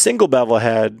single bevel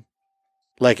head,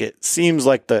 like it seems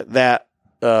like that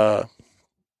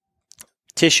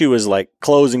tissue is like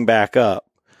closing back up.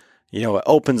 It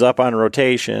opens up on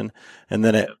rotation, and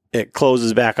then it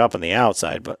closes back up on the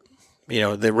outside. But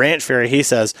the ranch fairy, he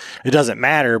says it doesn't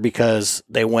matter because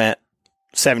they went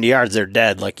 70 yards, they're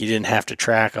dead. Like you didn't have to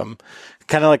track them.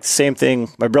 Kind of like the same thing.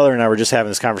 My brother and I were just having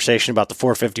this conversation about the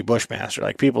 450 Bushmaster.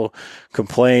 Like people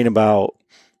complain about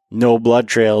no blood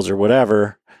trails or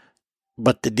whatever,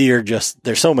 but the deer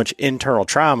there's so much internal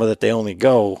trauma that they only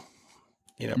go,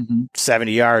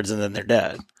 70 yards and then they're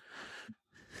dead.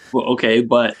 Well, okay,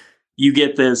 but you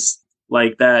get this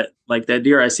like that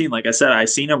deer I seen. Like I said, I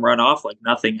seen him run off like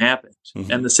nothing happened,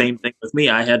 and the same thing with me.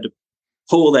 I had to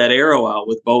pull that arrow out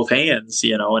with both hands,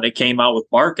 and it came out with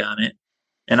bark on it.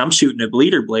 And I'm shooting a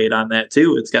bleeder blade on that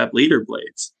too. It's got bleeder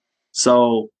blades.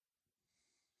 So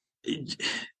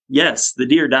yes, the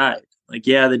deer died. Like,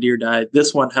 yeah, the deer died.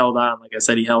 This one held on. Like I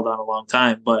said, he held on a long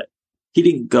time, but he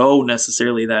didn't go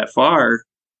necessarily that far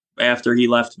after he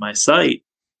left my sight.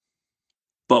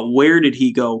 but where did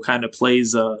he go kind of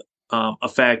plays a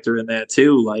factor in that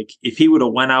too. Like if he would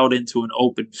have went out into an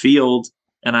open field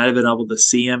and I'd have been able to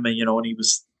see him and, and he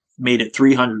was made it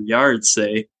 300 yards,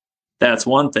 say, that's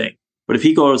one thing. But if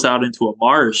he goes out into a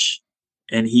marsh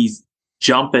and he's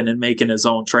jumping and making his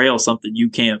own trail, something you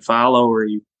can't follow, or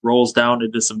he rolls down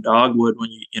into some dogwood when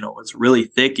it's really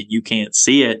thick and you can't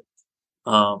see it,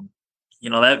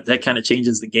 that kind of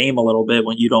changes the game a little bit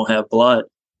when you don't have blood.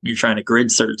 You're trying to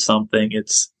grid search something.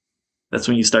 That's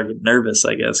when you start getting nervous,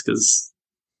 I guess, because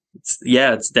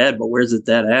it's dead, but where's it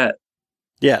dead at?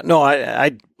 Yeah, no,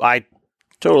 I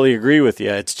totally agree with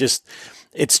you.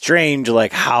 It's strange,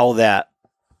 like how that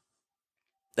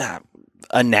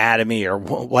anatomy or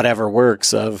whatever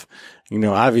works of,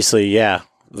 obviously, yeah,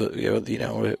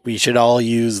 we should all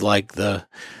use like the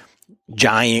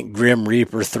giant Grim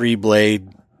Reaper 3-blade,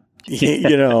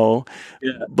 Yeah.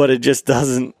 But it just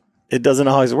doesn't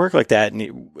always work like that.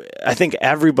 And I think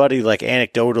everybody, like,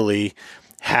 anecdotally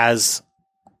has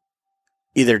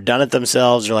either done it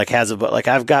themselves or like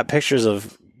I've got pictures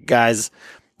of guys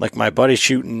like my buddy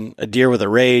shooting a deer with a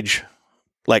rage,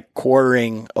 like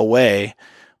quartering away,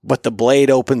 but the blade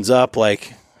opens up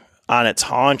like on its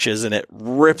haunches and it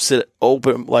rips it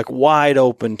open, like wide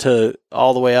open to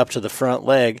all the way up to the front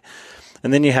leg.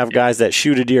 And then you have guys that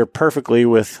shoot a deer perfectly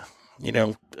with,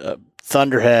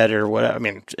 thunderhead or whatever. I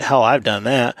mean, hell, I've done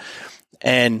that.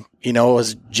 And, it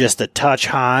was just a touch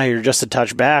high or just a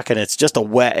touch back, and it's just a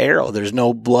wet arrow. There's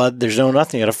no blood. There's no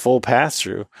nothing. You got a full pass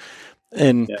through.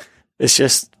 And it's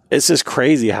just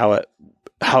crazy how it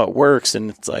works.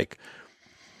 And it's like,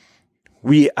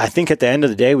 I think at the end of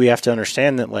the day, we have to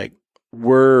understand that, like,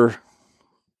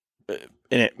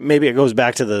 maybe it goes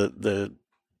back to the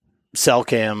cell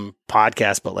cam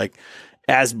podcast, but like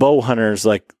as bow hunters,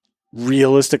 like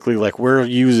realistically, like we're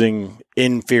using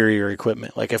inferior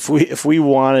equipment. Like if we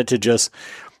wanted to just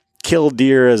kill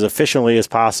deer as efficiently as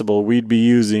possible, we'd be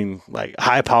using like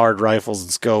high powered rifles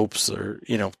and scopes or,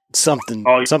 something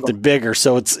bigger.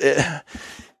 So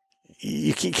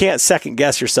you can't second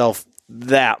guess yourself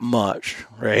that much.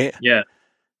 Right. Yeah.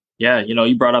 Yeah.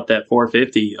 You brought up that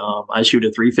 450. I shoot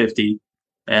a 350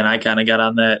 and I kind of got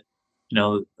on that,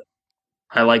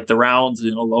 I like the rounds,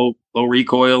 low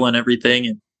recoil and everything.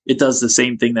 And it does the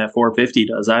same thing that 450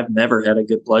 does. I've never had a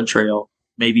good blood trail,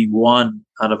 maybe one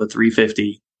out of a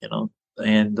 350,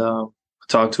 and I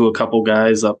talked to a couple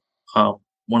guys up.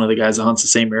 One of the guys that hunts the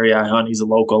same area I hunt, he's a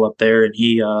local up there, and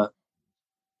he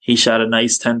shot a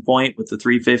nice 10-point with the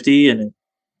 350 and it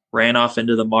ran off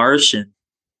into the marsh and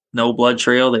no blood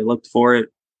trail. They looked for it.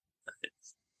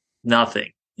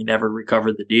 Nothing. He never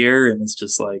recovered the deer. And it's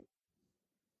just like,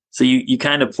 so you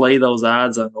kind of play those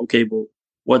odds on, okay, well,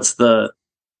 what's the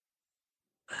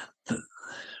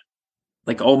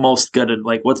like almost good at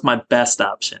like, what's my best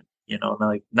option?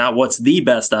 Like not what's the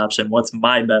best option, what's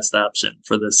my best option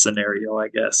for this scenario, I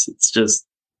guess. It's just,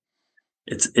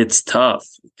 it's tough,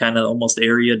 kind of almost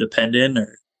area dependent.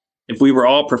 Or if we were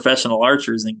all professional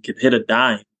archers and could hit a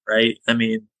dime, right? I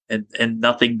mean, and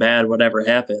nothing bad would ever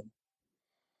happen.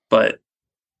 But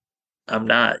I'm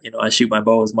not, I shoot my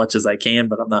bow as much as I can,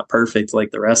 but I'm not perfect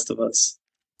like the rest of us.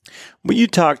 When you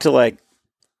talk to like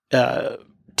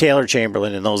Taylor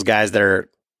Chamberlain and those guys that are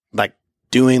like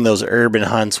doing those urban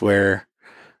hunts where,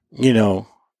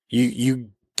 you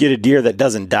get a deer that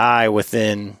doesn't die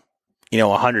within,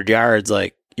 100 yards,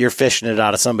 like you're fishing it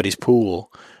out of somebody's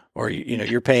pool or,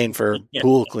 you're paying for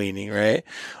pool cleaning, right?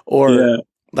 Or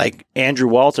like Andrew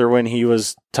Walter, when he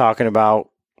was talking about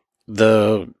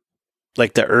the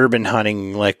urban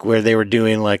hunting, like where they were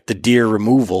doing like the deer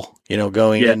removal,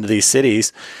 going into these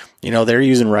cities, they're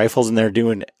using rifles and they're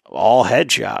doing all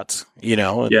headshots,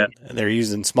 and they're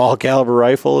using small caliber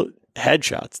rifle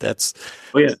headshots.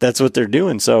 That's what they're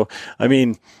doing. So, I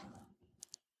mean,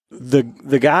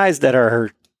 the guys that are,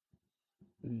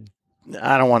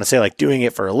 I don't want to say like doing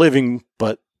it for a living,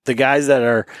 but the guys that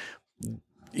are,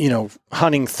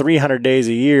 hunting 300 days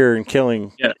a year and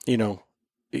killing,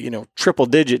 triple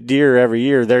digit deer every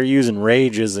year, they're using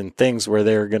rages and things where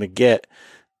they're going to get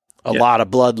a lot of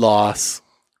blood loss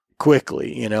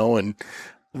quickly, and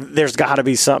there's got to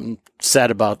be something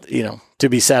said about, to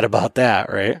be said about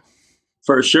that, right?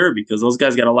 For sure, because those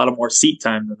guys got a lot of more seat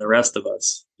time than the rest of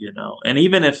us, and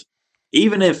even if,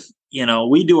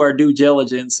 we do our due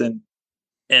diligence and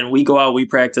we go out, we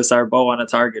practice our bow on a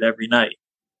target every night.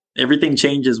 Everything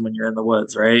changes when you're in the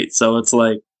woods, right? So it's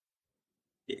like,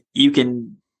 you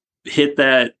can hit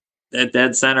that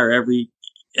dead center every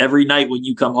night when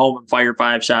you come home and fire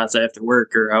 5 shots after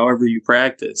work or however you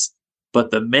practice.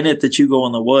 But the minute that you go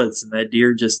in the woods and that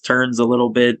deer just turns a little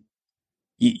bit,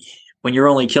 when you're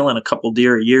only killing a couple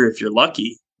deer a year, if you're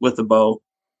lucky, with the bow,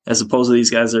 as opposed to these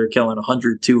guys that are killing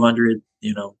 100, 200,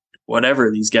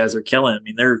 whatever these guys are killing. I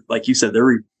mean, they're, like you said,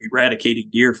 they're eradicating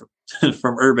deer from,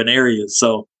 from urban areas.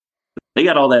 So they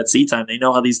got all that seat time. They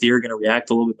know how these deer are going to react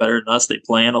a little bit better than us. They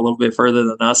plan a little bit further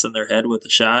than us in their head with the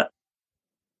shot.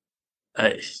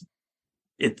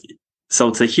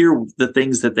 So to hear the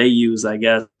things that they use, I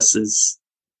guess,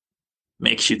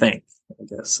 makes you think. I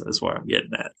guess that's what I'm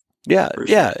getting at. Yeah, Sure.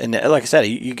 yeah, and like I said,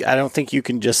 I don't think you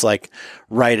can just like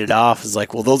write it off as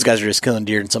like, well, those guys are just killing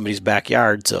deer in somebody's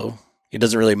backyard, so it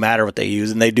doesn't really matter what they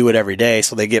use, and they do it every day,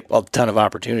 so they get a ton of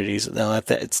opportunities. No,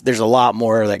 there's a lot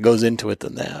more that goes into it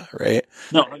than that, right?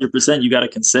 No, 100%. You got to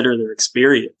consider their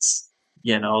experience.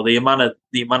 The amount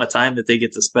of time that they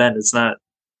get to spend. It's not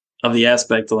of the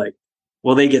aspect of like,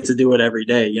 well, they get to do it every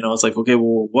day. It's like, okay,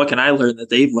 well, what can I learn that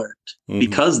they've learned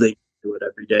because they do it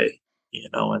every day?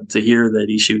 And to hear that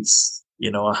he shoots,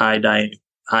 a high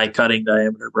cutting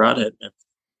diameter broadhead,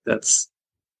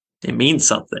 it means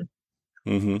something.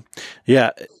 Mm-hmm.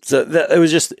 Yeah. So it was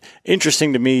just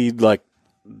interesting to me, like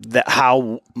that,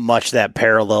 how much that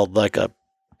paralleled like a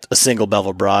single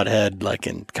bevel broadhead, like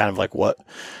in kind of like what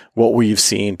we've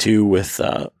seen too with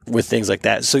things like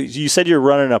that. So you said you're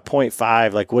running a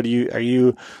 0.5, like are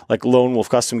you like Lone Wolf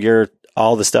Custom Gear,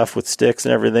 all the stuff with sticks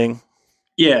and everything?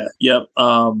 Yeah. Yep.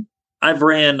 I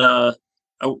ran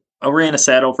a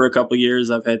saddle for a couple of years.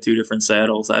 I've had 2 different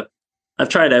saddles. I've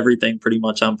tried everything pretty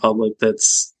much on public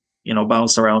that's,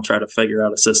 bounced around, try to figure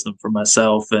out a system for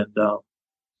myself. And,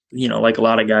 like a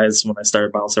lot of guys, when I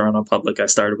started bouncing around on public, I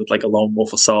started with like a Lone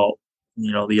Wolf Assault,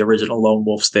 the original Lone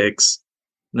Wolf sticks.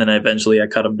 And then I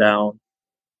cut them down.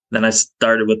 Then I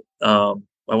started with, I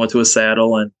went to a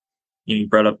saddle, and you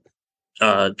brought up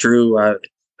Drew. I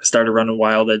started running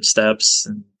Wild Edge steps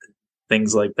and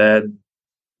things like that.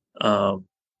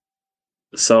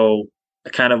 So I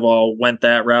kind of all went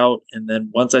that route. And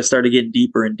then once I started getting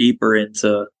deeper and deeper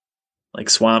into like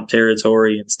swamp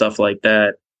territory and stuff like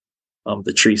that,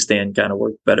 the tree stand kind of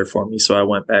worked better for me. So I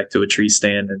went back to a tree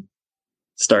stand and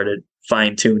started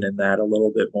fine tuning that a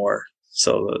little bit more.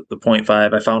 So the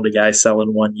 0.5, I found a guy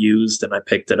selling one used, and I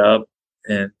picked it up,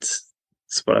 and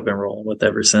it's what I've been rolling with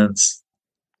ever since.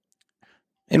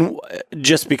 And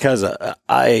just because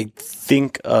I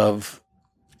think of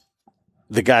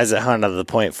the guys that hunt out of the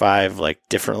 0.5 like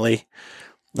differently,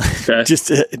 Okay.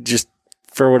 just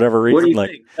for whatever reason. What do you like,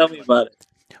 think? Tell me about it.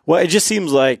 Well, it just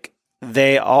seems like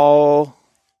they all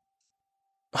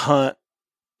hunt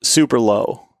super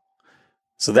low.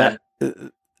 So that,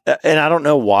 and I don't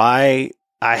know why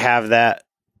I have that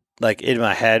like in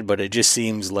my head, but it just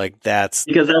seems like that's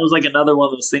because that was like another one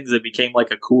of those things that became like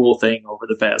a cool thing over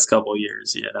the past couple of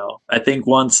years. I think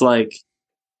once like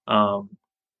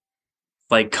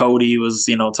Cody was,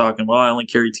 talking, well, I only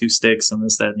carry 2 sticks and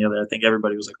this, that, and the other. I think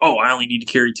everybody was like, oh, I only need to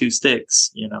carry 2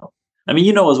 sticks. I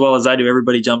mean, as well as I do,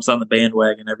 everybody jumps on the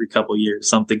bandwagon every couple of years.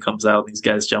 Something comes out, and these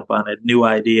guys jump on it, new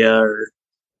idea, or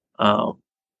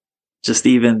just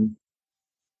even.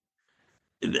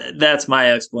 That's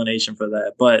my explanation for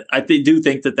that. But I do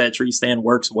think that tree stand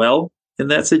works well in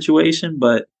that situation,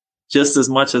 but just as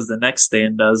much as the next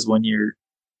stand does when you're,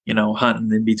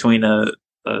 hunting in between a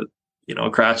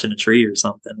crotch in a tree or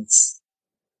something. It's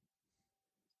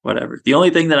whatever. The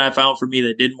only thing that I found for me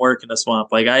that didn't work in a swamp,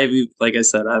 like I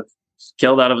said, I've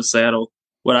killed out of a saddle.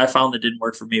 What I found that didn't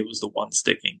work for me was the one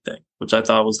sticking thing, which I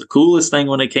thought was the coolest thing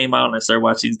when it came out. And I started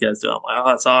watching these guys do it. I'm like, oh,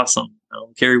 that's awesome.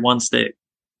 Carry one stick.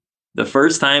 The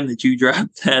first time that you drop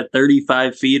that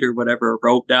 35 feet or whatever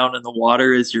rope down in the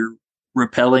water as you're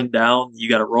rappelling down, you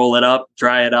got to roll it up,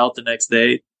 dry it out the next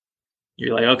day.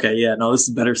 You're like, okay, yeah, no, this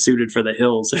is better suited for the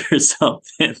hills or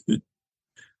something.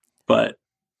 But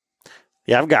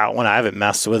yeah, I've got one. I haven't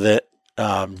messed with it.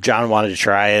 John wanted to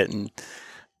try it, and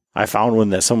I found one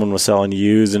that someone was selling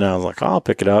used, and I was like, oh, I'll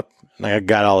pick it up. And I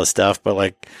got all the stuff, but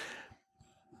like,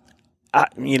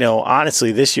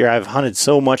 honestly, this year I've hunted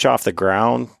so much off the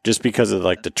ground just because of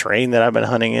like the terrain that I've been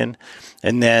hunting in.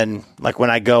 And then like when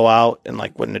I go out and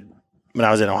like when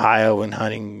I was in Ohio and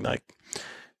hunting like,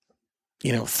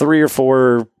 3 or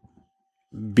 4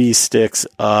 B sticks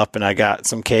up and I got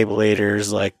some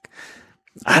cabelators, like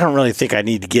I don't really think I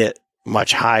need to get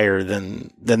much higher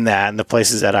than that in the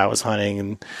places that I was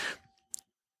hunting.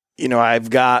 And, I've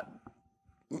got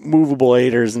movable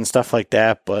aiders and stuff like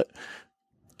that, but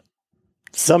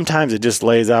sometimes it just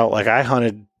lays out. Like I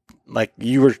hunted, like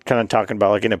you were kind of talking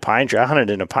about, like in a pine tree. I hunted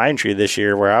in a pine tree this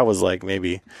year where I was like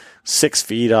maybe 6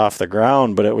 feet off the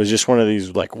ground, but it was just one of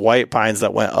these like white pines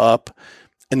that went up,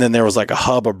 and then there was like a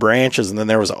hub of branches, and then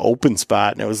there was an open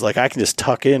spot, and it was like I can just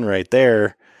tuck in right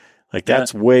there. Like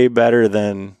that's way better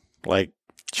than like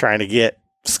trying to get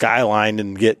skyline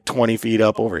and get 20 feet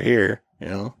up over here,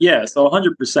 Yeah, so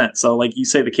 100%. So like you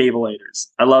say, the cable-ators.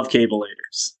 I love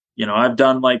cable-ators. I've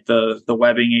done like the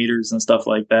webbing-ators and stuff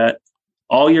like that.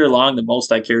 All year long, the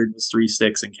most I carried was 3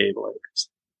 sticks and cable-ators.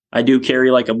 I do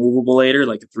carry like a movable-ator,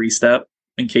 like a 3-step,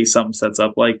 in case something sets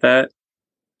up like that.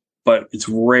 But it's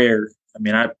rare. I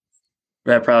mean,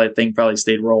 that probably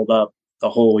stayed rolled up the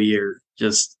whole year.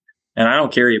 And I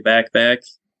don't carry a backpack.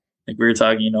 Like we were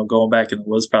talking, going back in the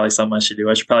woods, probably something I should do.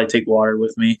 I should probably take water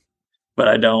with me, but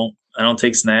I don't. I don't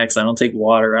take snacks. I don't take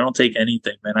water. I don't take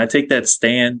anything, man. I take that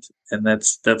stand, and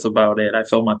that's about it. I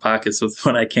fill my pockets with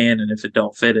what I can, and if it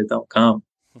don't fit, it don't come.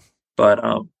 But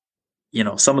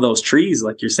some of those trees,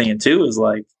 like you're saying too, is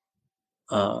like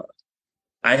I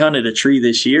hunted a tree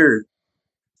this year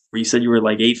where you said you were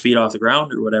like 8 feet off the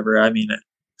ground or whatever. I mean,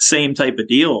 same type of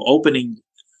deal. Opening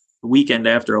weekend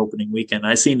after opening weekend,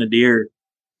 I seen a deer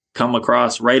come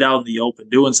across right out in the open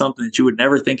doing something that you would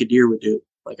never think a deer would do.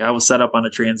 Like I was set up on a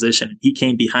transition and he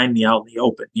came behind me out in the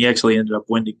open. He actually ended up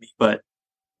winding me, but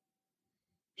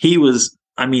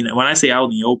when I say out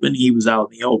in the open, he was out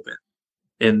in the open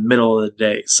in the middle of the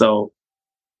day. So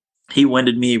he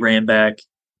winded me, ran back.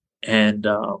 And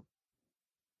the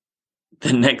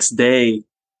next day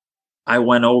I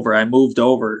moved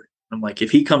over. I'm like, if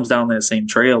he comes down that same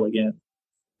trail again,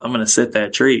 I'm going to sit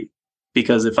that tree,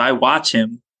 because if I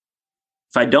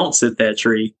don't sit that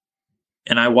tree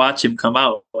and I watch him come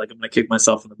out, like I'm going to kick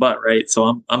myself in the butt. Right.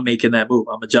 So I'm making that move.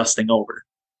 I'm adjusting over.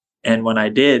 And when I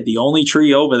did, the only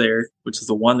tree over there, which is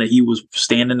the one that he was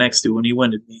standing next to when he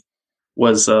winded me,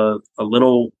 was a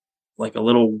little,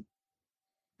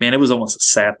 man, it was almost a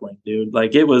sapling, dude.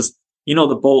 Like it was,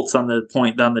 the bolts on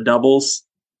the doubles,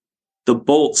 the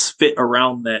bolts fit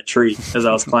around that tree as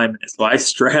I was climbing it. So I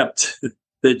strapped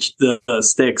the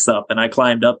sticks up and I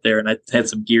climbed up there, and I had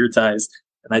some gear ties,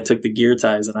 and I took the gear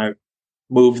ties and I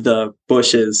moved the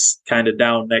bushes kind of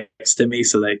down next to me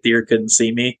so that deer couldn't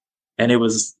see me. And it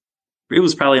was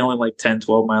probably only like 10,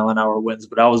 12 mile an hour winds,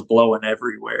 but I was blowing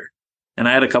everywhere. And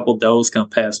I had a couple does come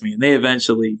past me, and they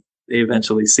eventually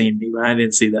seen me, but I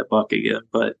didn't see that buck again.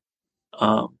 But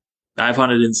I've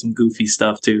hunted in some goofy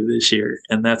stuff too this year,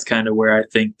 and that's kind of where I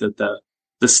think that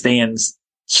the stands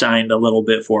shined a little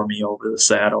bit for me over the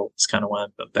saddle. It's kind of when I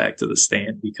went back to the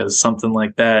stand, because something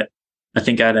like that, I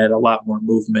think I'd had a lot more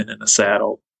movement in the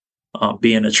saddle,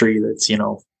 being a tree that's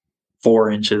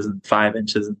 4 inches and 5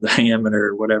 inches in diameter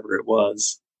or whatever it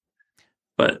was.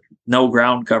 But no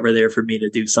ground cover there for me to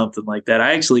do something like that.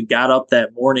 I actually got up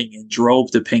that morning and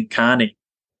drove to Pinconning,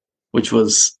 which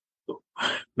was,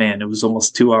 man, it was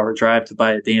almost a 2-hour drive to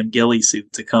buy a damn ghillie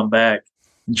suit to come back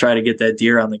and try to get that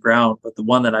deer on the ground. But the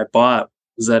one that I bought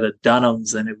was at a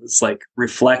Dunham's, and it was like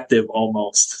reflective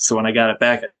almost. So when I got it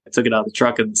back, I took it out of the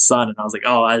truck in the sun, and I was like,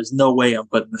 oh, there's no way I'm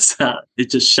putting this on. It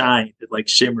just shined. It like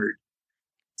shimmered.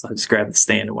 So I just grabbed the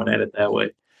stand and went at it that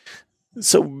way.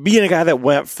 So being a guy that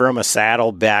went from a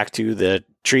saddle back to the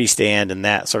tree stand and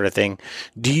that sort of thing,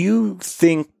 do you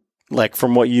think, like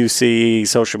from what you see,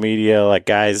 social media, like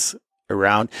guys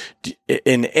around,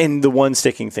 and the one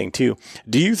sticking thing too,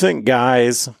 do you think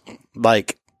guys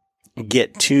like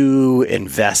get too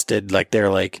invested? Like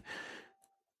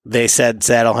they said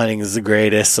saddle hunting is the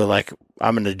greatest, so like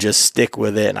I'm going to just stick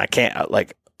with it, and I can't,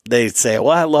 like, they say,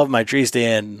 well, I love my tree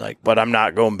stand, like, but I'm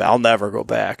not going back. I'll never go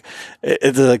back.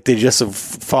 It's like they just have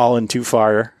fallen too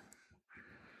far.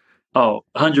 Oh,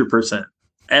 100%.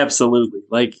 Absolutely.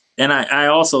 Like, and I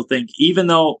also think, even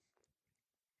though,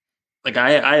 like,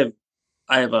 I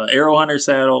have a Arrow Hunter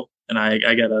saddle, and I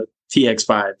got a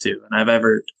TX5 too. And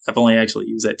I've only actually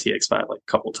used that TX5 like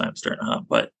a couple times during a hunt,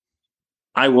 but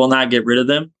I will not get rid of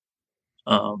them.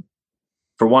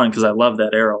 For one, because I love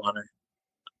that Arrow Hunter.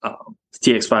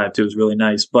 The TX5 too is really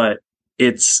nice, but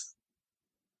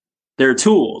they're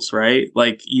tools, right?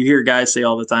 Like you hear guys say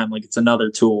all the time, like it's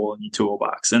another tool in your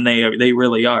toolbox, and they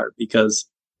really are, because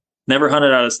never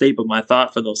hunted out of state. But my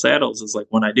thought for those saddles is like,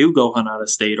 when I do go hunt out of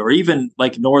state, or even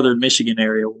like northern Michigan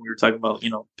area, when we were talking about,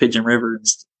 Pigeon River and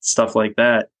stuff like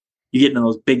that, you get into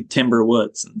those big timber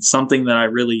woods, and something that I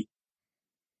don't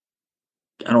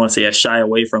want to say I shy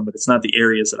away from, but it's not the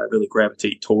areas that I really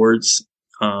gravitate towards.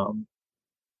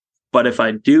 But if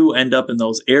I do end up in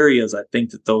those areas, I think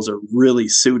that those are really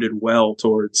suited well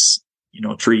towards,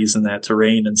 trees and that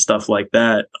terrain and stuff like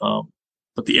that.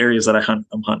 But the areas that I'm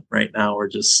hunting right now are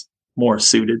just more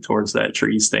suited towards that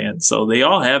tree stand. So they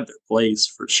all have their place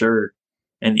for sure.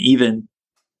 And even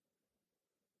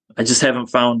I just haven't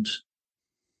found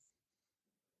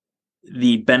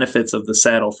the benefits of the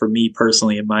saddle for me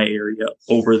personally in my area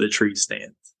over the tree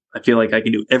stand. I feel like I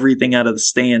can do everything out of the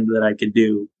stand that I can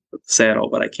do with the saddle,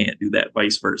 but I can't do that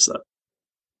vice versa.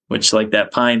 which like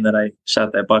that pine that I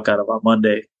shot that buck out of on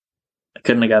Monday, I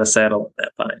couldn't have got a saddle on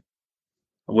that pine.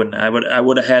 I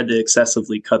would have had to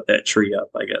excessively cut that tree up,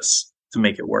 I guess, to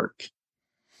make it work.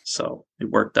 So it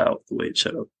worked out the way it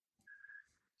should have.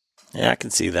 Yeah, I can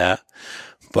see that.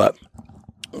 But,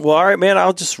 well, all right, man,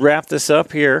 I'll just wrap this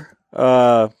up here.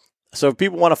 So if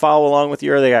people want to follow along with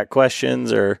you, or they got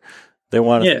questions, or they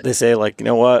want to, they say like, you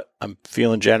know what, I'm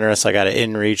feeling generous. I got an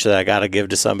in reach that I got to give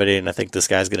to somebody, and I think this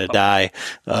guy's going to die.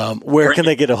 Where can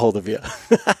they get a hold of you?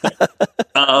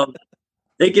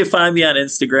 They can find me on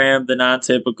Instagram, The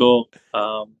Non-Typical.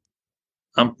 I'm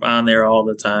on there all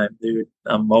the time, dude.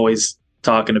 I'm always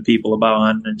talking to people about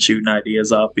hunting and shooting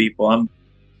ideas off people.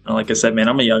 Like I said, man,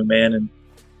 I'm a young man, and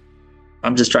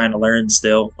I'm just trying to learn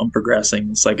still. I'm progressing.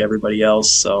 It's like everybody else,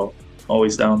 so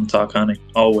always down to talk hunting,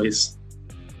 always.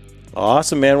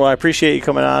 Awesome, man. Well, I appreciate you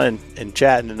coming on and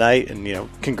chatting tonight, and, you know,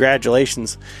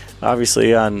 congratulations,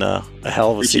 obviously, on a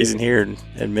hell of a season here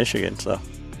in Michigan. So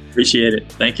appreciate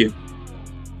it. Thank you.